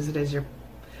as much as it is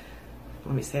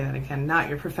let me say that again, not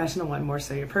your professional one, more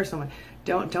so your personal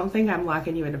one. Don't think I'm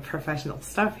locking you into professional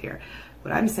stuff here.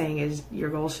 What I'm saying is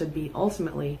your goal should be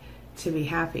ultimately to be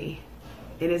happy.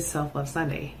 It is Self-Love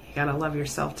Sunday. You gotta love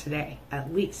yourself today,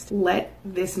 at least. Let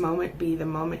this moment be the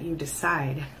moment you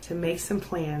decide to make some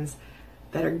plans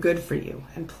that are good for you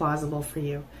and plausible for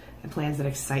you and plans that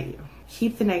excite you.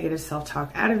 Keep the negative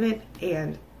self-talk out of it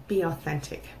and be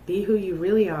authentic. Be who you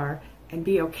really are and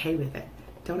be okay with it.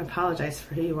 Don't apologize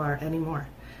for who you are anymore.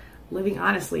 Living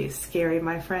honestly is scary,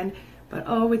 my friend, but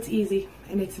it's easy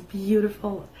and it's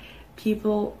beautiful.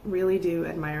 People really do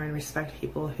admire and respect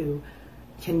people who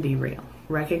can be real.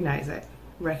 Recognize it.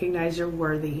 Recognize you're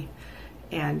worthy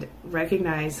and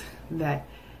recognize that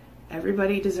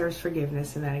everybody deserves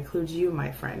forgiveness, and that includes you,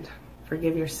 my friend,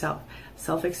 Forgive yourself.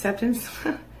 Self-acceptance,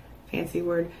 fancy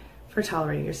word for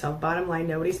tolerating yourself. Bottom line,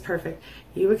 nobody's perfect.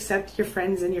 You accept your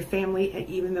friends and your family, and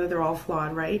even though they're all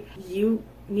flawed, right? You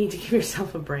need to give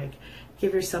yourself a break.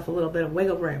 Give yourself a little bit of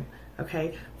wiggle room,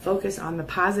 okay? Focus on the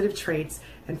positive traits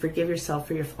and forgive yourself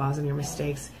for your flaws and your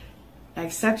mistakes.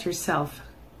 Accept yourself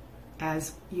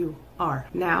as you are.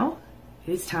 Now,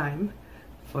 it is time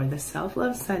for the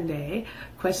Self-Love Sunday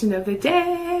question of the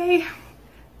day.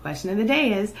 Question of the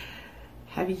day is,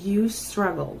 have you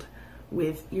struggled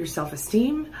with your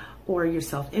self-esteem or your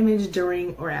self-image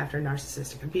during or after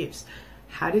narcissistic abuse?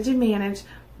 How did you manage?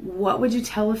 What would you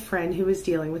tell a friend who is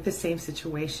dealing with the same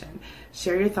situation?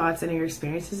 Share your thoughts and your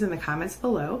experiences in the comments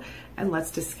below, and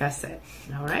let's discuss it.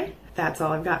 All right? That's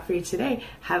all I've got for you today.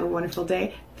 Have a wonderful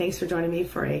day. Thanks for joining me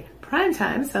for a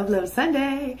primetime Self-Love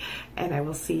Sunday, and I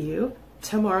will see you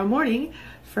tomorrow morning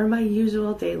for my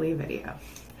usual daily video.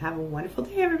 Have a wonderful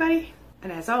day, everybody.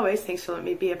 And as always, thanks for letting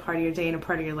me be a part of your day and a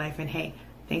part of your life. And hey,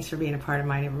 thanks for being a part of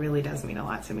mine. It really does mean a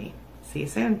lot to me. See you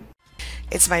soon.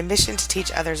 It's my mission to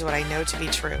teach others what I know to be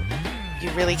true. You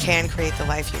really can create the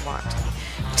life you want.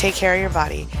 Take care of your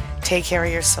body, take care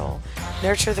of your soul,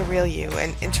 nurture the real you,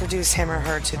 and introduce him or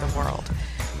her to the world.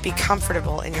 Be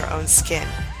comfortable in your own skin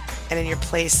and in your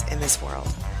place in this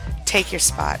world. Take your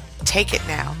spot, take it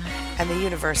now, and the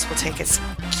universe will take its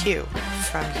cue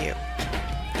from you.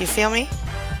 You feel me?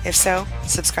 If so,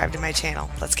 subscribe to my channel.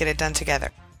 Let's get it done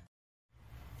together.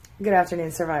 Good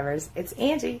afternoon, survivors. It's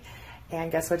Angie,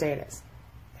 and guess what day it is?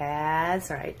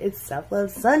 That's right, it's Self-Love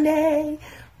Sunday.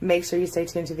 Make sure you stay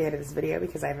tuned to the end of this video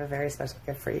because I have a very special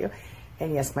gift for you.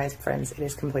 And yes, my friends, it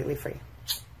is completely free.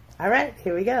 All right,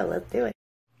 here we go. Let's do it.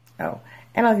 Oh,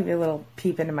 and I'll give you a little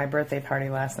peep into my birthday party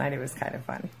last night. It was kind of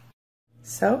fun.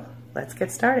 So, let's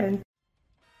get started.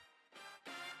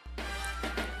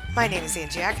 My name is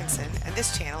Angie Atkinson, and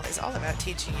this channel is all about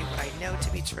teaching you what I know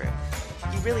to be true.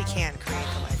 You really can create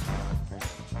the life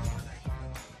you want.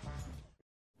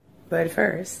 But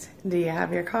first, do you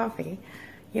have your coffee?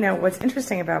 You know, what's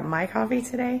interesting about my coffee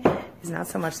today is not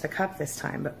so much the cup this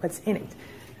time, but what's in it,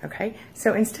 okay?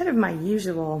 So instead of my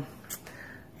usual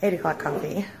 8 o'clock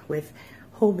coffee with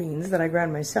whole beans that I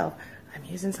ground myself, I'm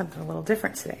using something a little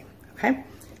different today, okay?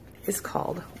 It's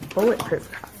called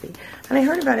bulletproof coffee. And I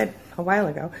heard about it a while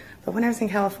ago, but when I was in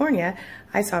California,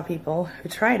 I saw people who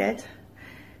tried it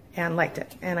and liked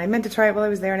it. And I meant to try it while I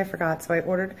was there and I forgot, so I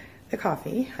ordered the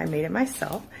coffee. I made it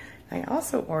myself. I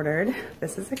also ordered,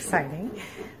 this is exciting,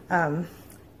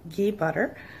 ghee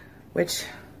butter, which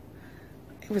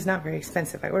it was not very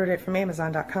expensive. I ordered it from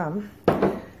Amazon.com.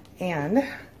 And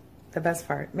the best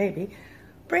part, maybe,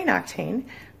 brain octane,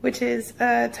 which is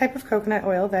a type of coconut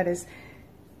oil that is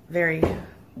very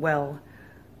well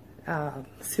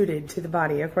suited to the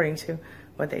body, according to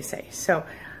what they say. So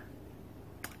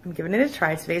I'm giving it a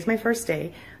try. Today's my first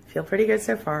day. I feel pretty good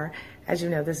so far. As you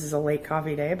know, this is a late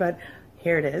coffee day, but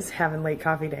here it is, having late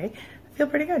coffee day. I feel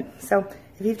pretty good. So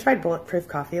if you've tried bulletproof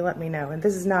coffee, let me know. And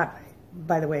this is not,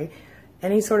 by the way,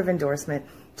 any sort of endorsement,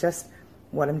 just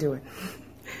what I'm doing.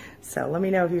 So let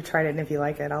me know if you've tried it and if you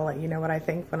like it. I'll let you know what I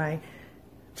think when I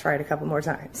try it a couple more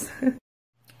times.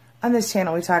 On this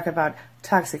channel, we talk about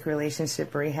toxic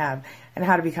relationship rehab and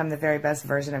how to become the very best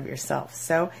version of yourself.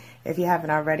 So if you haven't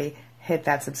already, hit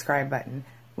that subscribe button.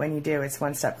 When you do, it's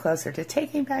one step closer to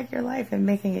taking back your life and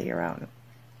making it your own.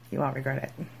 You won't regret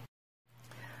it.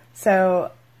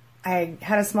 So I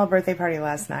had a small birthday party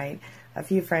last night. A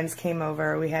few friends came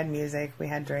over. We had music, we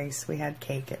had drinks, we had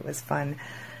cake. It was fun.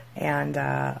 And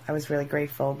I was really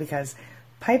grateful because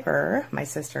Piper, my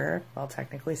sister, well,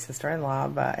 technically sister-in-law,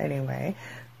 but anyway,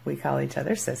 we call each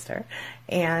other sister,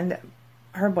 and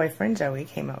her boyfriend Joey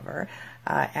came over,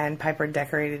 and Piper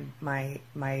decorated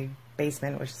my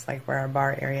basement, which is like where our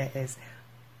bar area is,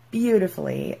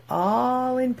 beautifully,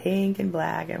 all in pink and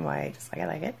black and white, just like I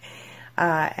like it.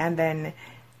 And then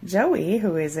Joey,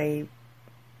 who is a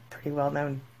pretty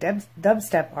well-known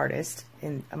dubstep artist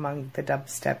among the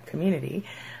dubstep community,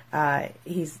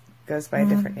 he goes by a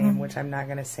different name, which I'm not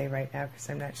going to say right now because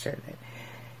I'm not sure that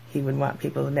he would want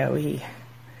people to know he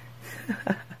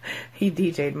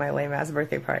DJ'd my lame-ass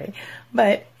birthday party.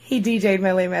 But he DJ'd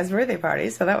my lame-ass birthday party,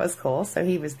 so that was cool. So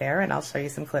he was there, and I'll show you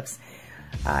some clips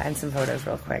and some photos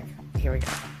real quick. Here we go.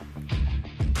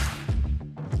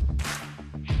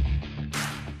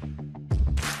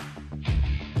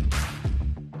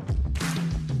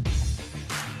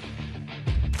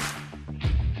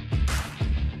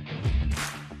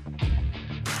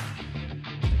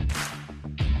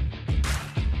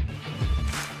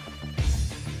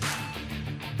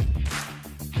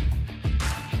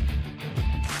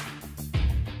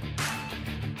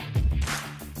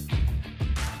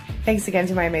 Thanks again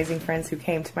to my amazing friends who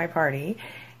came to my party.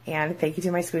 And thank you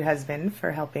to my sweet husband for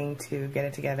helping to get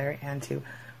it together, and to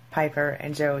Piper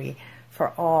and Joey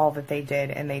for all that they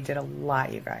did. And they did a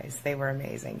lot, you guys. They were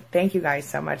amazing. Thank you guys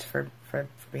so much for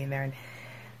being there. And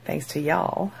thanks to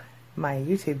y'all, my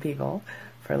YouTube people,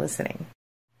 for listening.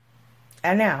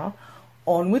 And now,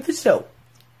 on with the show.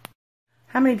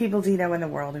 How many people do you know in the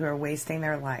world who are wasting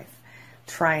their life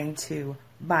trying to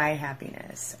buy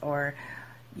happiness, or,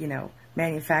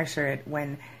 manufacture it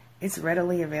when it's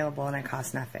readily available and it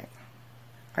costs nothing?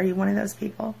 Are you one of those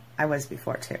people? I was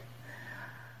before too.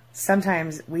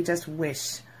 Sometimes we just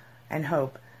wish and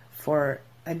hope for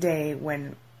a day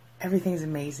when everything's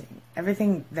amazing.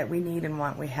 Everything that we need and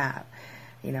want, we have.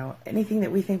 Anything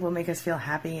that we think will make us feel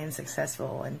happy and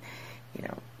successful and,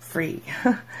 free.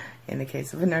 In the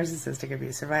case of a narcissistic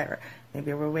abuse survivor.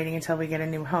 Maybe we're waiting until we get a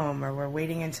new home, or we're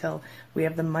waiting until we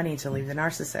have the money to leave the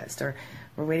narcissist, or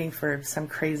we're waiting for some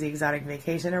crazy exotic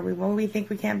vacation, or we think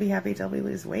we can't be happy till we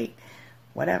lose weight.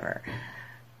 Whatever.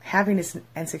 Happiness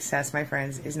and success, my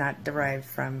friends, is not derived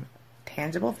from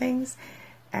tangible things,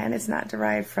 and it's not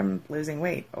derived from losing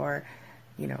weight, or,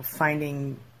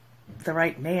 finding the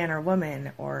right man or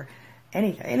woman, or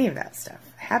any of that stuff.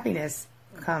 Happiness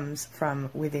comes from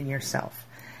within yourself.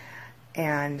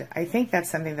 And I think that's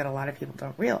something that a lot of people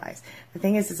don't realize. The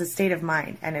thing is, it's a state of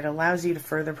mind, and it allows you to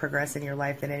further progress in your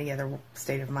life than any other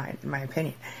state of mind, in my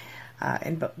opinion,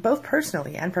 and both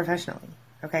personally and professionally.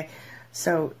 Okay,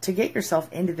 so to get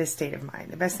yourself into this state of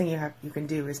mind, the best thing you can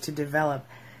do is to develop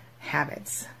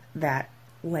habits that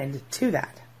lend to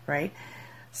that. Right.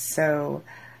 So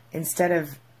instead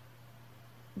of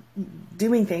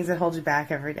doing things that hold you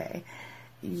back every day,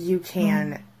 you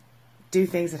can do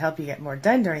things that help you get more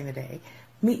done during the day,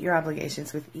 meet your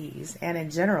obligations with ease, and in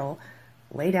general,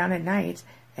 lay down at night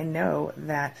and know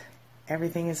that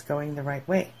everything is going the right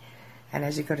way. And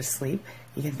as you go to sleep,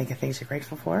 you can think of things you're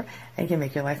grateful for, and you can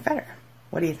make your life better.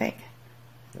 What do you think?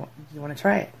 You want to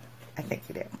try it? I think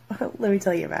you do. Let me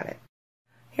tell you about it.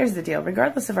 Here's the deal.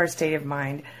 Regardless of our state of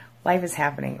mind, life is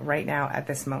happening right now at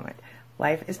this moment.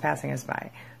 Life is passing us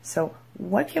by. So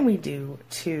what can we do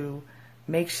to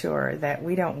make sure that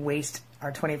we don't waste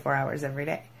our 24 hours every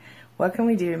day? What can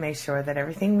we do to make sure that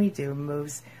everything we do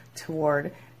moves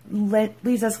toward,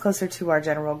 leads us closer to our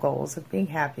general goals of being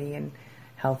happy and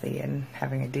healthy and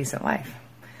having a decent life?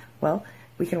 Well,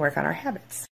 we can work on our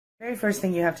habits. The very first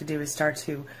thing you have to do is start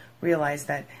to realize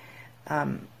that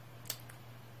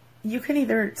you can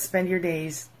either spend your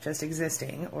days just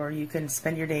existing, or you can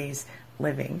spend your days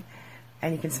living,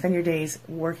 and you can spend your days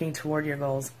working toward your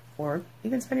goals, or you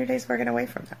can spend your days working away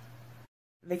from them.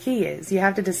 The key is you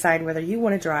have to decide whether you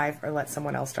want to drive or let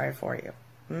someone else drive for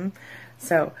you.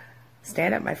 So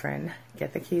stand up, my friend.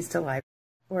 Get the keys to life.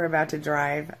 We're about to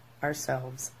drive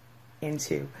ourselves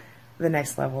into the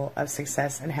next level of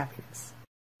success and happiness.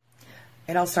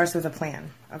 It all starts with a plan,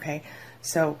 okay?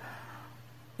 So,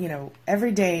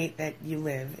 every day that you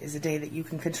live is a day that you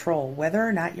can control whether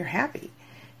or not you're happy.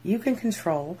 You can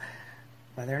control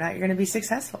whether or not you're going to be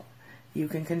successful. You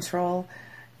can control,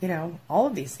 all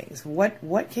of these things.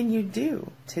 What can you do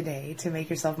today to make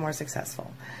yourself more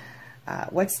successful?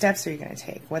 What steps are you going to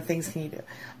take? What things can you do?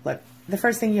 Look, the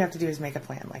first thing you have to do is make a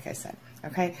plan, like I said,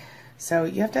 okay? So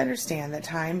you have to understand that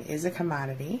time is a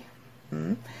commodity,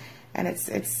 and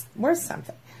it's worth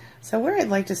something. So where I'd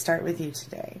like to start with you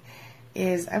today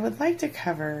is I would like to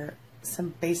cover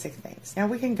some basic things. Now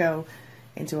we can go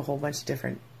into a whole bunch of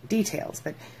different details,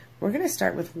 but we're going to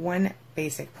start with one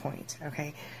basic point,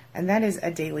 okay? And that is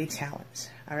a daily challenge,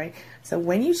 all right? So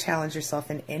when you challenge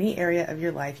yourself in any area of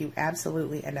your life, you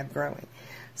absolutely end up growing.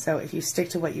 So if you stick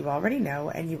to what you already know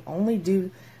and you only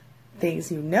do things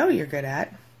you know you're good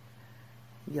at,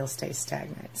 you'll stay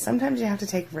stagnant. Sometimes you have to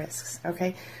take risks,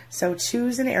 okay? So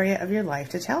choose an area of your life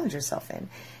to challenge yourself in,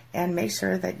 and make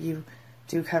sure that you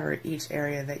do cover each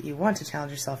area that you want to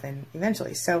challenge yourself in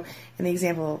eventually. So in the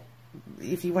example,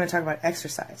 if you want to talk about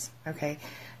exercise, okay,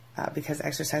 because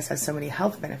exercise has so many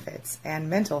health benefits and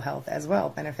mental health as well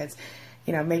benefits,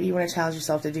 maybe you want to challenge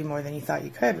yourself to do more than you thought you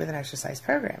could with an exercise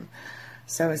program.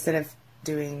 So instead of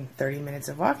doing 30 minutes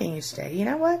of walking each day, you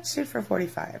know what? Shoot for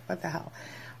 45. What the hell?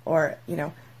 Or,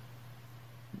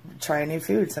 try a new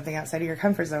food, something outside of your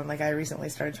comfort zone. Like I recently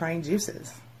started trying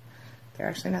juices. They're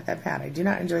actually not that bad. I do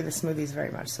not enjoy the smoothies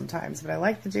very much sometimes, but I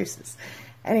like the juices.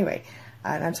 Anyway,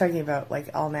 and I'm talking about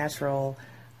like all natural,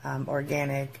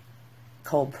 organic,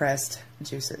 cold pressed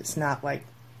juices, not like,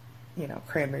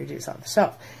 cranberry juice off the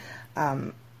shelf.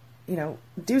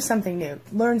 Do something new,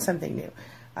 learn something new,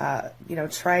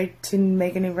 try to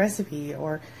make a new recipe,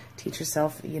 or teach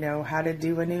yourself, how to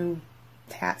do a new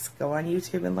task. Go on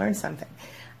YouTube and learn something.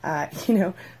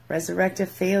 Resurrect a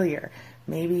failure.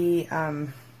 Maybe,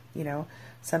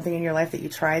 something in your life that you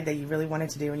tried that you really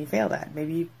wanted to do and you failed at.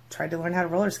 Maybe you tried to learn how to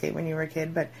roller skate when you were a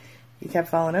kid, but you kept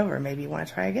falling over. Maybe you want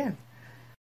to try again.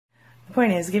 The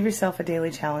point is, give yourself a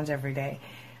daily challenge every day.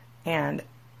 And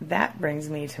that brings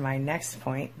me to my next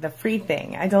point, the free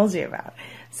thing I told you about.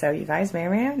 So you guys may or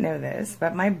may not know this,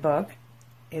 but my book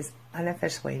is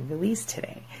unofficially released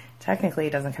today. Technically,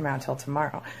 it doesn't come out until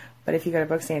tomorrow. But if you go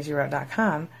to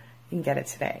booksangiewrote.com, you can get it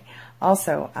today.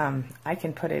 Also, I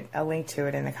can put a link to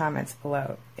it in the comments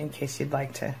below in case you'd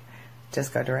like to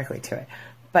just go directly to it.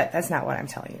 But that's not what I'm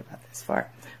telling you about this for.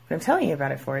 What I'm telling you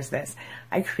about it for is this.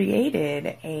 I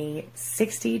created a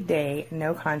 60-day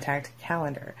no-contact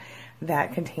calendar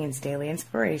that contains daily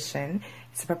inspiration.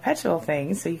 It's a perpetual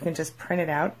thing, so you can just print it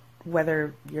out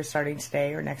whether you're starting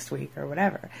today or next week or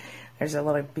whatever. There's a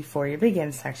little before you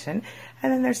begin section,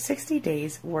 and then there's 60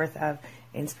 days worth of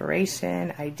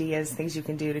inspiration, ideas, things you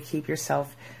can do to keep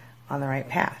yourself on the right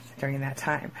path during that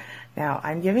time. Now,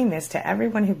 I'm giving this to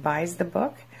everyone who buys the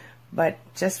book, but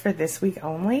just for this week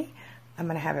only, I'm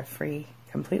going to have it free,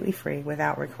 completely free,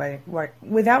 without requiring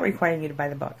you to buy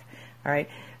the book. All right.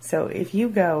 So if you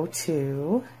go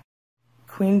to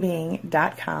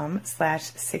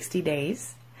queenbeing.com/60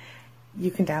 days, you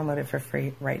can download it for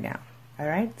free right now. All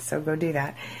right. So go do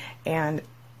that. And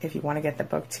if you want to get the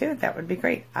book too, that would be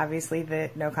great. Obviously,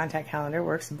 the no contact calendar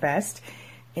works best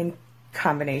in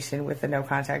combination with the no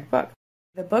contact book.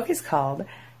 The book is called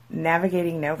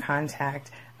Navigating No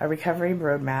Contact, a Recovery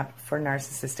Roadmap for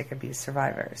Narcissistic Abuse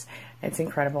Survivors. It's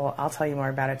incredible. I'll tell you more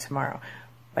about it tomorrow,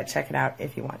 but check it out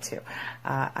if you want to.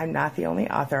 I'm not the only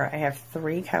author. I have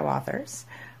 3 co-authors.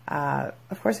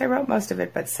 Of course, I wrote most of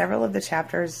it, but several of the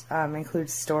chapters include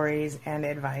stories and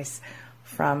advice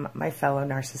from my fellow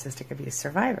narcissistic abuse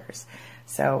survivors.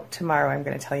 So tomorrow I'm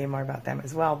going to tell you more about them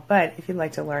as well. But if you'd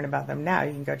like to learn about them now,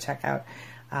 you can go check out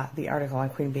the article on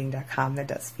queenbeing.com that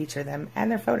does feature them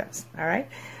and their photos. All right.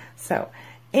 So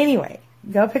anyway,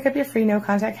 go pick up your free no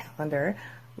contact calendar.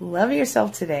 Love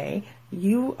yourself today.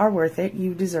 You are worth it.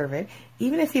 You deserve it.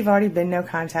 Even if you've already been no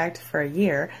contact for a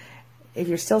year, if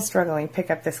you're still struggling,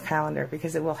 pick up this calendar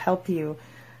because it will help you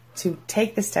to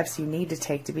take the steps you need to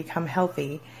take to become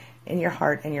healthy in your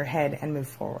heart and your head and move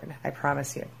forward. I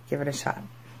promise you. Give it a shot.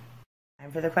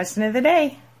 Time for the question of the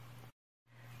day.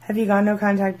 Have you gone no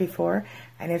contact before?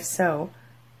 And if so,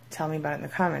 tell me about it in the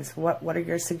comments. What are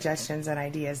your suggestions and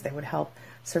ideas that would help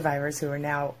survivors who are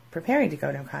now preparing to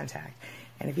go no contact?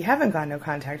 And if you haven't gone no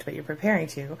contact but you're preparing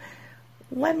to,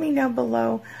 let me know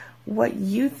below what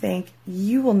you think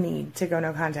you will need to go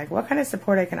no contact, what kind of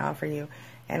support I can offer you,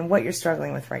 and what you're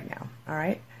struggling with right now. All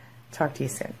right? Talk to you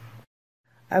soon.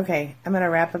 Okay, I'm going to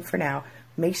wrap up for now.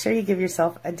 Make sure you give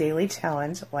yourself a daily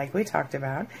challenge, like we talked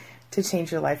about, to change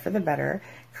your life for the better,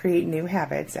 create new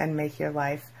habits, and make your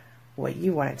life what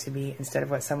you want it to be instead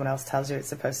of what someone else tells you it's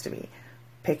supposed to be.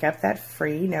 Pick up that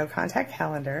free no contact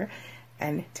calendar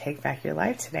and take back your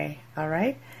life today. All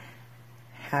right?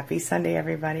 Happy Sunday,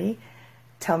 everybody.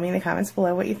 Tell me in the comments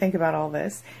below what you think about all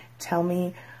this. Tell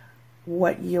me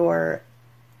what your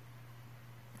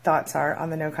thoughts are on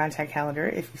the no contact calendar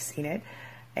if you've seen it.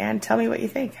 And tell me what you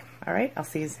think. All right? I'll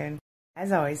see you soon.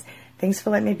 As always, thanks for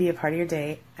letting me be a part of your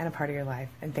day and a part of your life.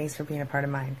 And thanks for being a part of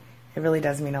mine. It really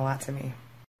does mean a lot to me.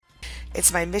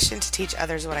 It's my mission to teach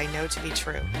others what I know to be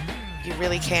true. You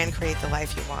really can create the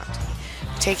life you want.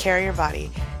 Take care of your body.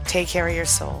 Take care of your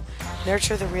soul.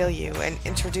 Nurture the real you and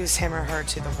introduce him or her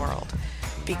to the world.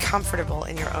 Be comfortable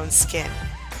in your own skin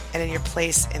and in your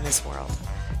place in this world.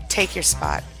 Take your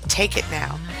spot. Take it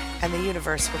now. And the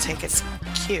universe will take its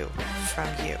cue from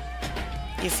you.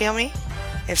 You feel me?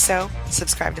 If so,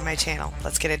 subscribe to my channel.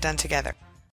 Let's get it done together.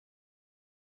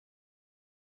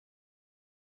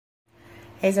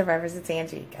 Hey survivors, it's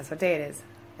Angie. Guess what day it is?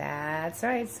 That's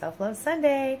right, Self-Love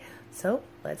Sunday. So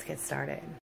let's get started.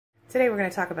 Today we're going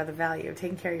to talk about the value of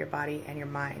taking care of your body and your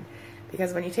mind.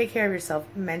 Because when you take care of yourself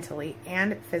mentally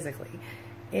and physically,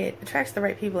 it attracts the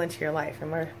right people into your life.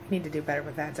 And we need to do better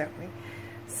with that, don't we?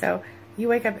 So you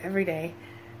wake up every day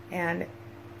and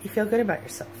you feel good about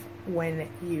yourself when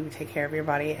you take care of your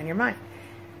body and your mind.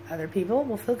 Other people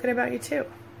will feel good about you too.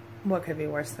 What could be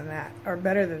worse than that? Or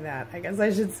better than that, I guess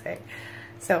I should say.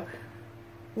 So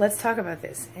let's talk about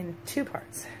this in 2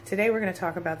 parts. Today we're going to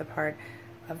talk about the part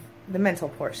of the mental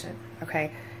portion,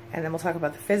 okay? And then we'll talk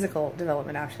about the physical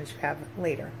development options you have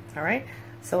later, all right?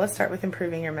 So let's start with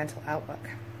improving your mental outlook.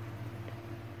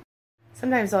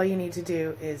 Sometimes all you need to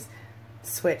do is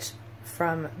switch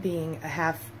from being a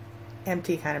half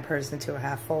empty kind of person to a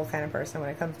half full kind of person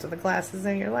when it comes to the glasses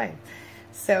in your life.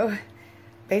 So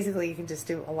basically you can just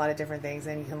do a lot of different things,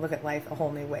 and you can look at life a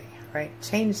whole new way, right?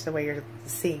 Change the way you're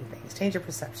seeing things, change your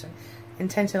perception.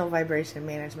 Intentional vibration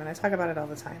management. I talk about it all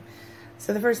the time.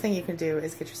 So the first thing you can do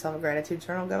is get yourself a gratitude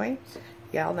journal going.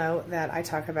 Y'all know that I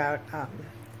talk about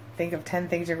think of 10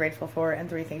 things you're grateful for and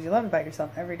 3 things you love about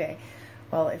yourself every day.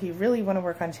 Well, if you really want to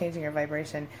work on changing your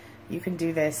vibration, you can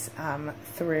do this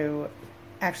through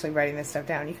actually writing this stuff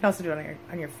down. You can also do it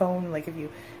on your phone, like if you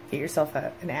get yourself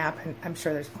an app, and I'm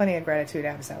sure there's plenty of gratitude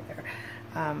apps out there.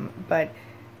 But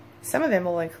some of them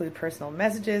will include personal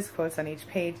messages, quotes on each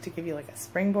page to give you like a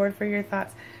springboard for your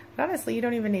thoughts. But honestly, you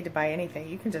don't even need to buy anything.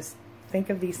 You can just think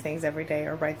of these things every day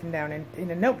or write them down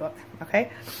in a notebook, okay?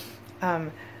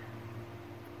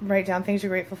 Write down things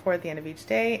you're grateful for at the end of each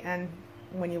day, and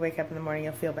when you wake up in the morning,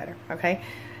 you'll feel better, okay?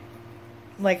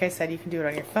 Like I said, you can do it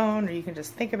on your phone, or you can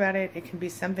just think about it. It can be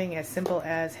something as simple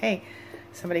as, hey,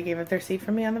 somebody gave up their seat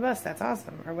for me on the bus. That's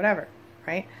awesome, or whatever,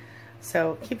 right?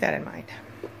 So keep that in mind.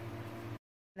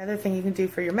 Another thing you can do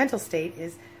for your mental state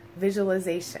is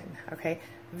visualization, okay?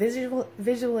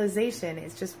 Visualization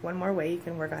is just one more way you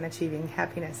can work on achieving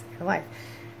happiness in your life.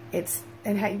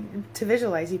 To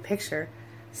visualize, you picture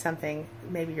something,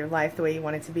 maybe your life the way you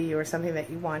want it to be, or something that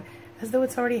you want as though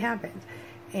it's already happened.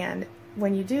 And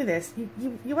when you do this, you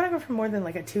want to go for more than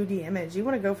like a 2D image. You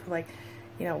want to go for like,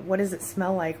 you know, what does it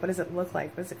smell like? What does it look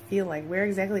like? What does it feel like? Where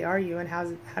exactly are you, and how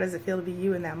does it feel to be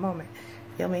you in that moment?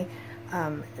 Feel me?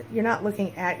 You're not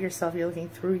looking at yourself, you're looking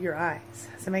through your eyes.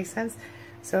 Does that make sense?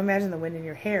 So imagine the wind in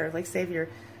your hair. Like say if you're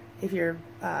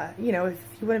you know, if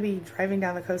you want to be driving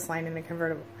down the coastline in a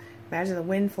convertible, imagine the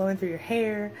wind flowing through your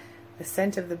hair, the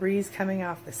scent of the breeze coming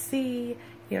off the sea.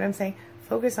 You know what I'm saying?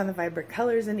 Focus on the vibrant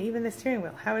colors and even the steering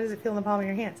wheel. How does it feel in the palm of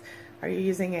your hands? Are you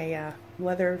using a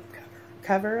leather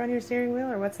cover on your steering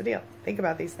wheel, or what's the deal? Think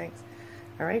about these things.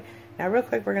 All right? Now real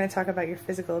quick, we're going to talk about your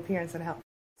physical appearance and health.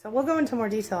 So we'll go into more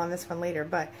detail on this one later,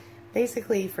 but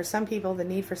basically for some people the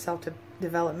need for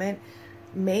self-development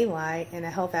may lie in a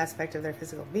health aspect of their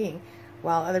physical being,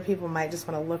 while other people might just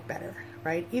want to look better,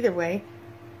 right? Either way,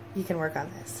 you can work on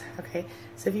this, okay?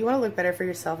 So if you want to look better for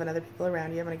yourself and other people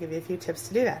around you, I'm going to give you a few tips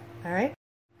to do that, all right?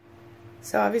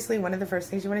 So obviously one of the first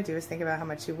things you want to do is think about how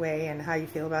much you weigh and how you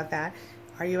feel about that.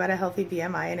 Are you at a healthy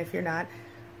BMI? And if you're not,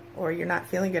 or you're not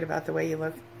feeling good about the way you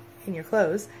look in your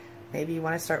clothes, maybe you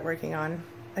want to start working on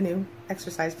a new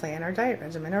exercise plan or diet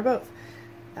regimen, or both.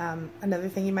 Another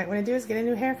thing you might want to do is get a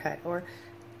new haircut, or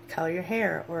color your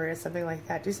hair, or something like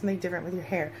that. Do something different with your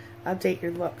hair. Update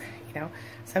your look. You know,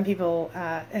 some people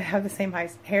have the same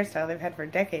hairstyle they've had for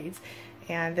decades,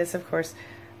 and this, of course,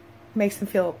 makes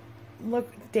them look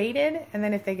dated. And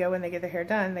then if they go and they get their hair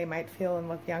done, they might feel and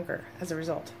look younger as a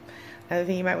result. Another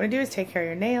thing you might want to do is take care of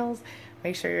your nails.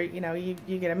 Make sure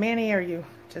you get a mani, or you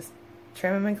just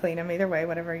trim them and clean them. Either way,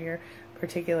 whatever your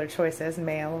particular choice is,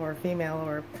 male or female,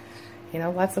 or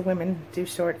lots of women do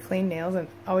short, clean nails, and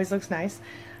always looks nice.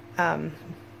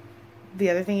 The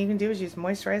other thing you can do is use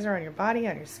moisturizer on your body,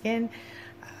 on your skin.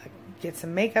 Get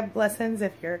some makeup lessons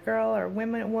if you're a girl or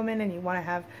woman, and you want to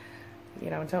have,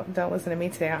 don't listen to me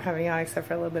today. I don't have any on except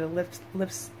for a little bit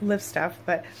of lip stuff.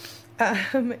 But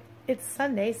it's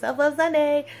Sunday, Self-Love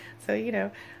Sunday. So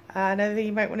another thing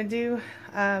you might want to do.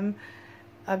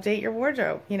 Update your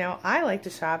wardrobe. I like to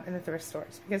shop in the thrift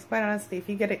stores because, quite honestly, if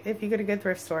you get a good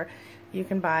thrift store, you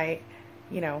can buy,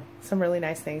 some really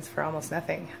nice things for almost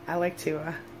nothing. I like to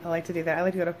do that. I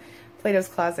like to go to Plato's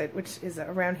Closet, which is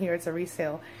around here. It's a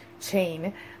resale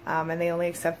chain, and they only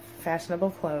accept fashionable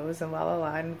clothes and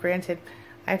And granted,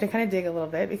 I have to kind of dig a little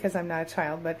bit because I'm not a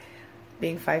child, but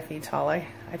being 5 feet tall, I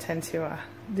tend to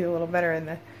do a little better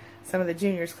in some of the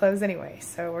juniors' clothes anyway,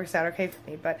 so it works out okay for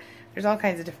me. But there's all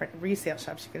kinds of different resale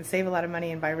shops. You can save a lot of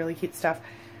money and buy really cute stuff,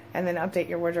 and then update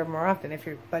your wardrobe more often if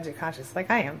you're budget conscious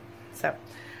like I am. So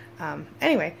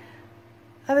anyway,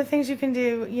 other things you can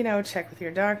do, check with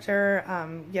your doctor,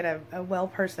 get a well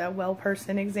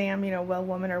person exam, well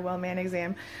woman or well man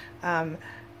exam.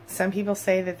 Some people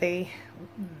say that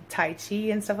Tai Chi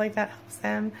and stuff like that helps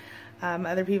them.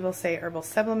 Other people say herbal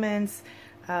supplements,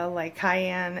 like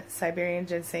cayenne, Siberian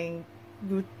ginseng,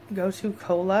 gotu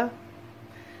kola,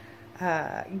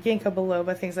 ginkgo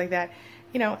biloba, things like that.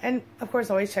 And of course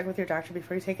always check with your doctor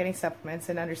before you take any supplements,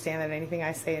 and understand that anything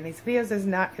I say in these videos is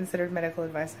not considered medical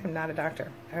advice. I'm not a doctor,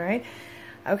 all right?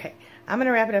 Okay, I'm going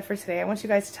to wrap it up for today. I want you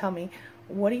guys to tell me,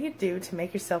 what do you do to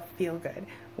make yourself feel good?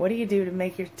 What do you do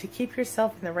to keep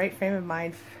yourself in the right frame of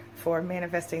mind for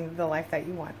manifesting the life that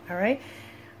you want, all right?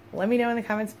 Let me know in the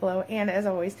comments below, and as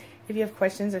always, if you have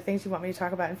questions or things you want me to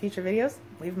talk about in future videos,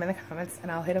 leave them in the comments, and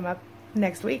I'll hit them up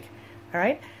next week. All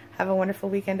right? Have a wonderful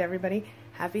weekend, everybody.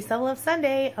 Happy Self-Love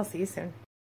Sunday. I'll see you soon.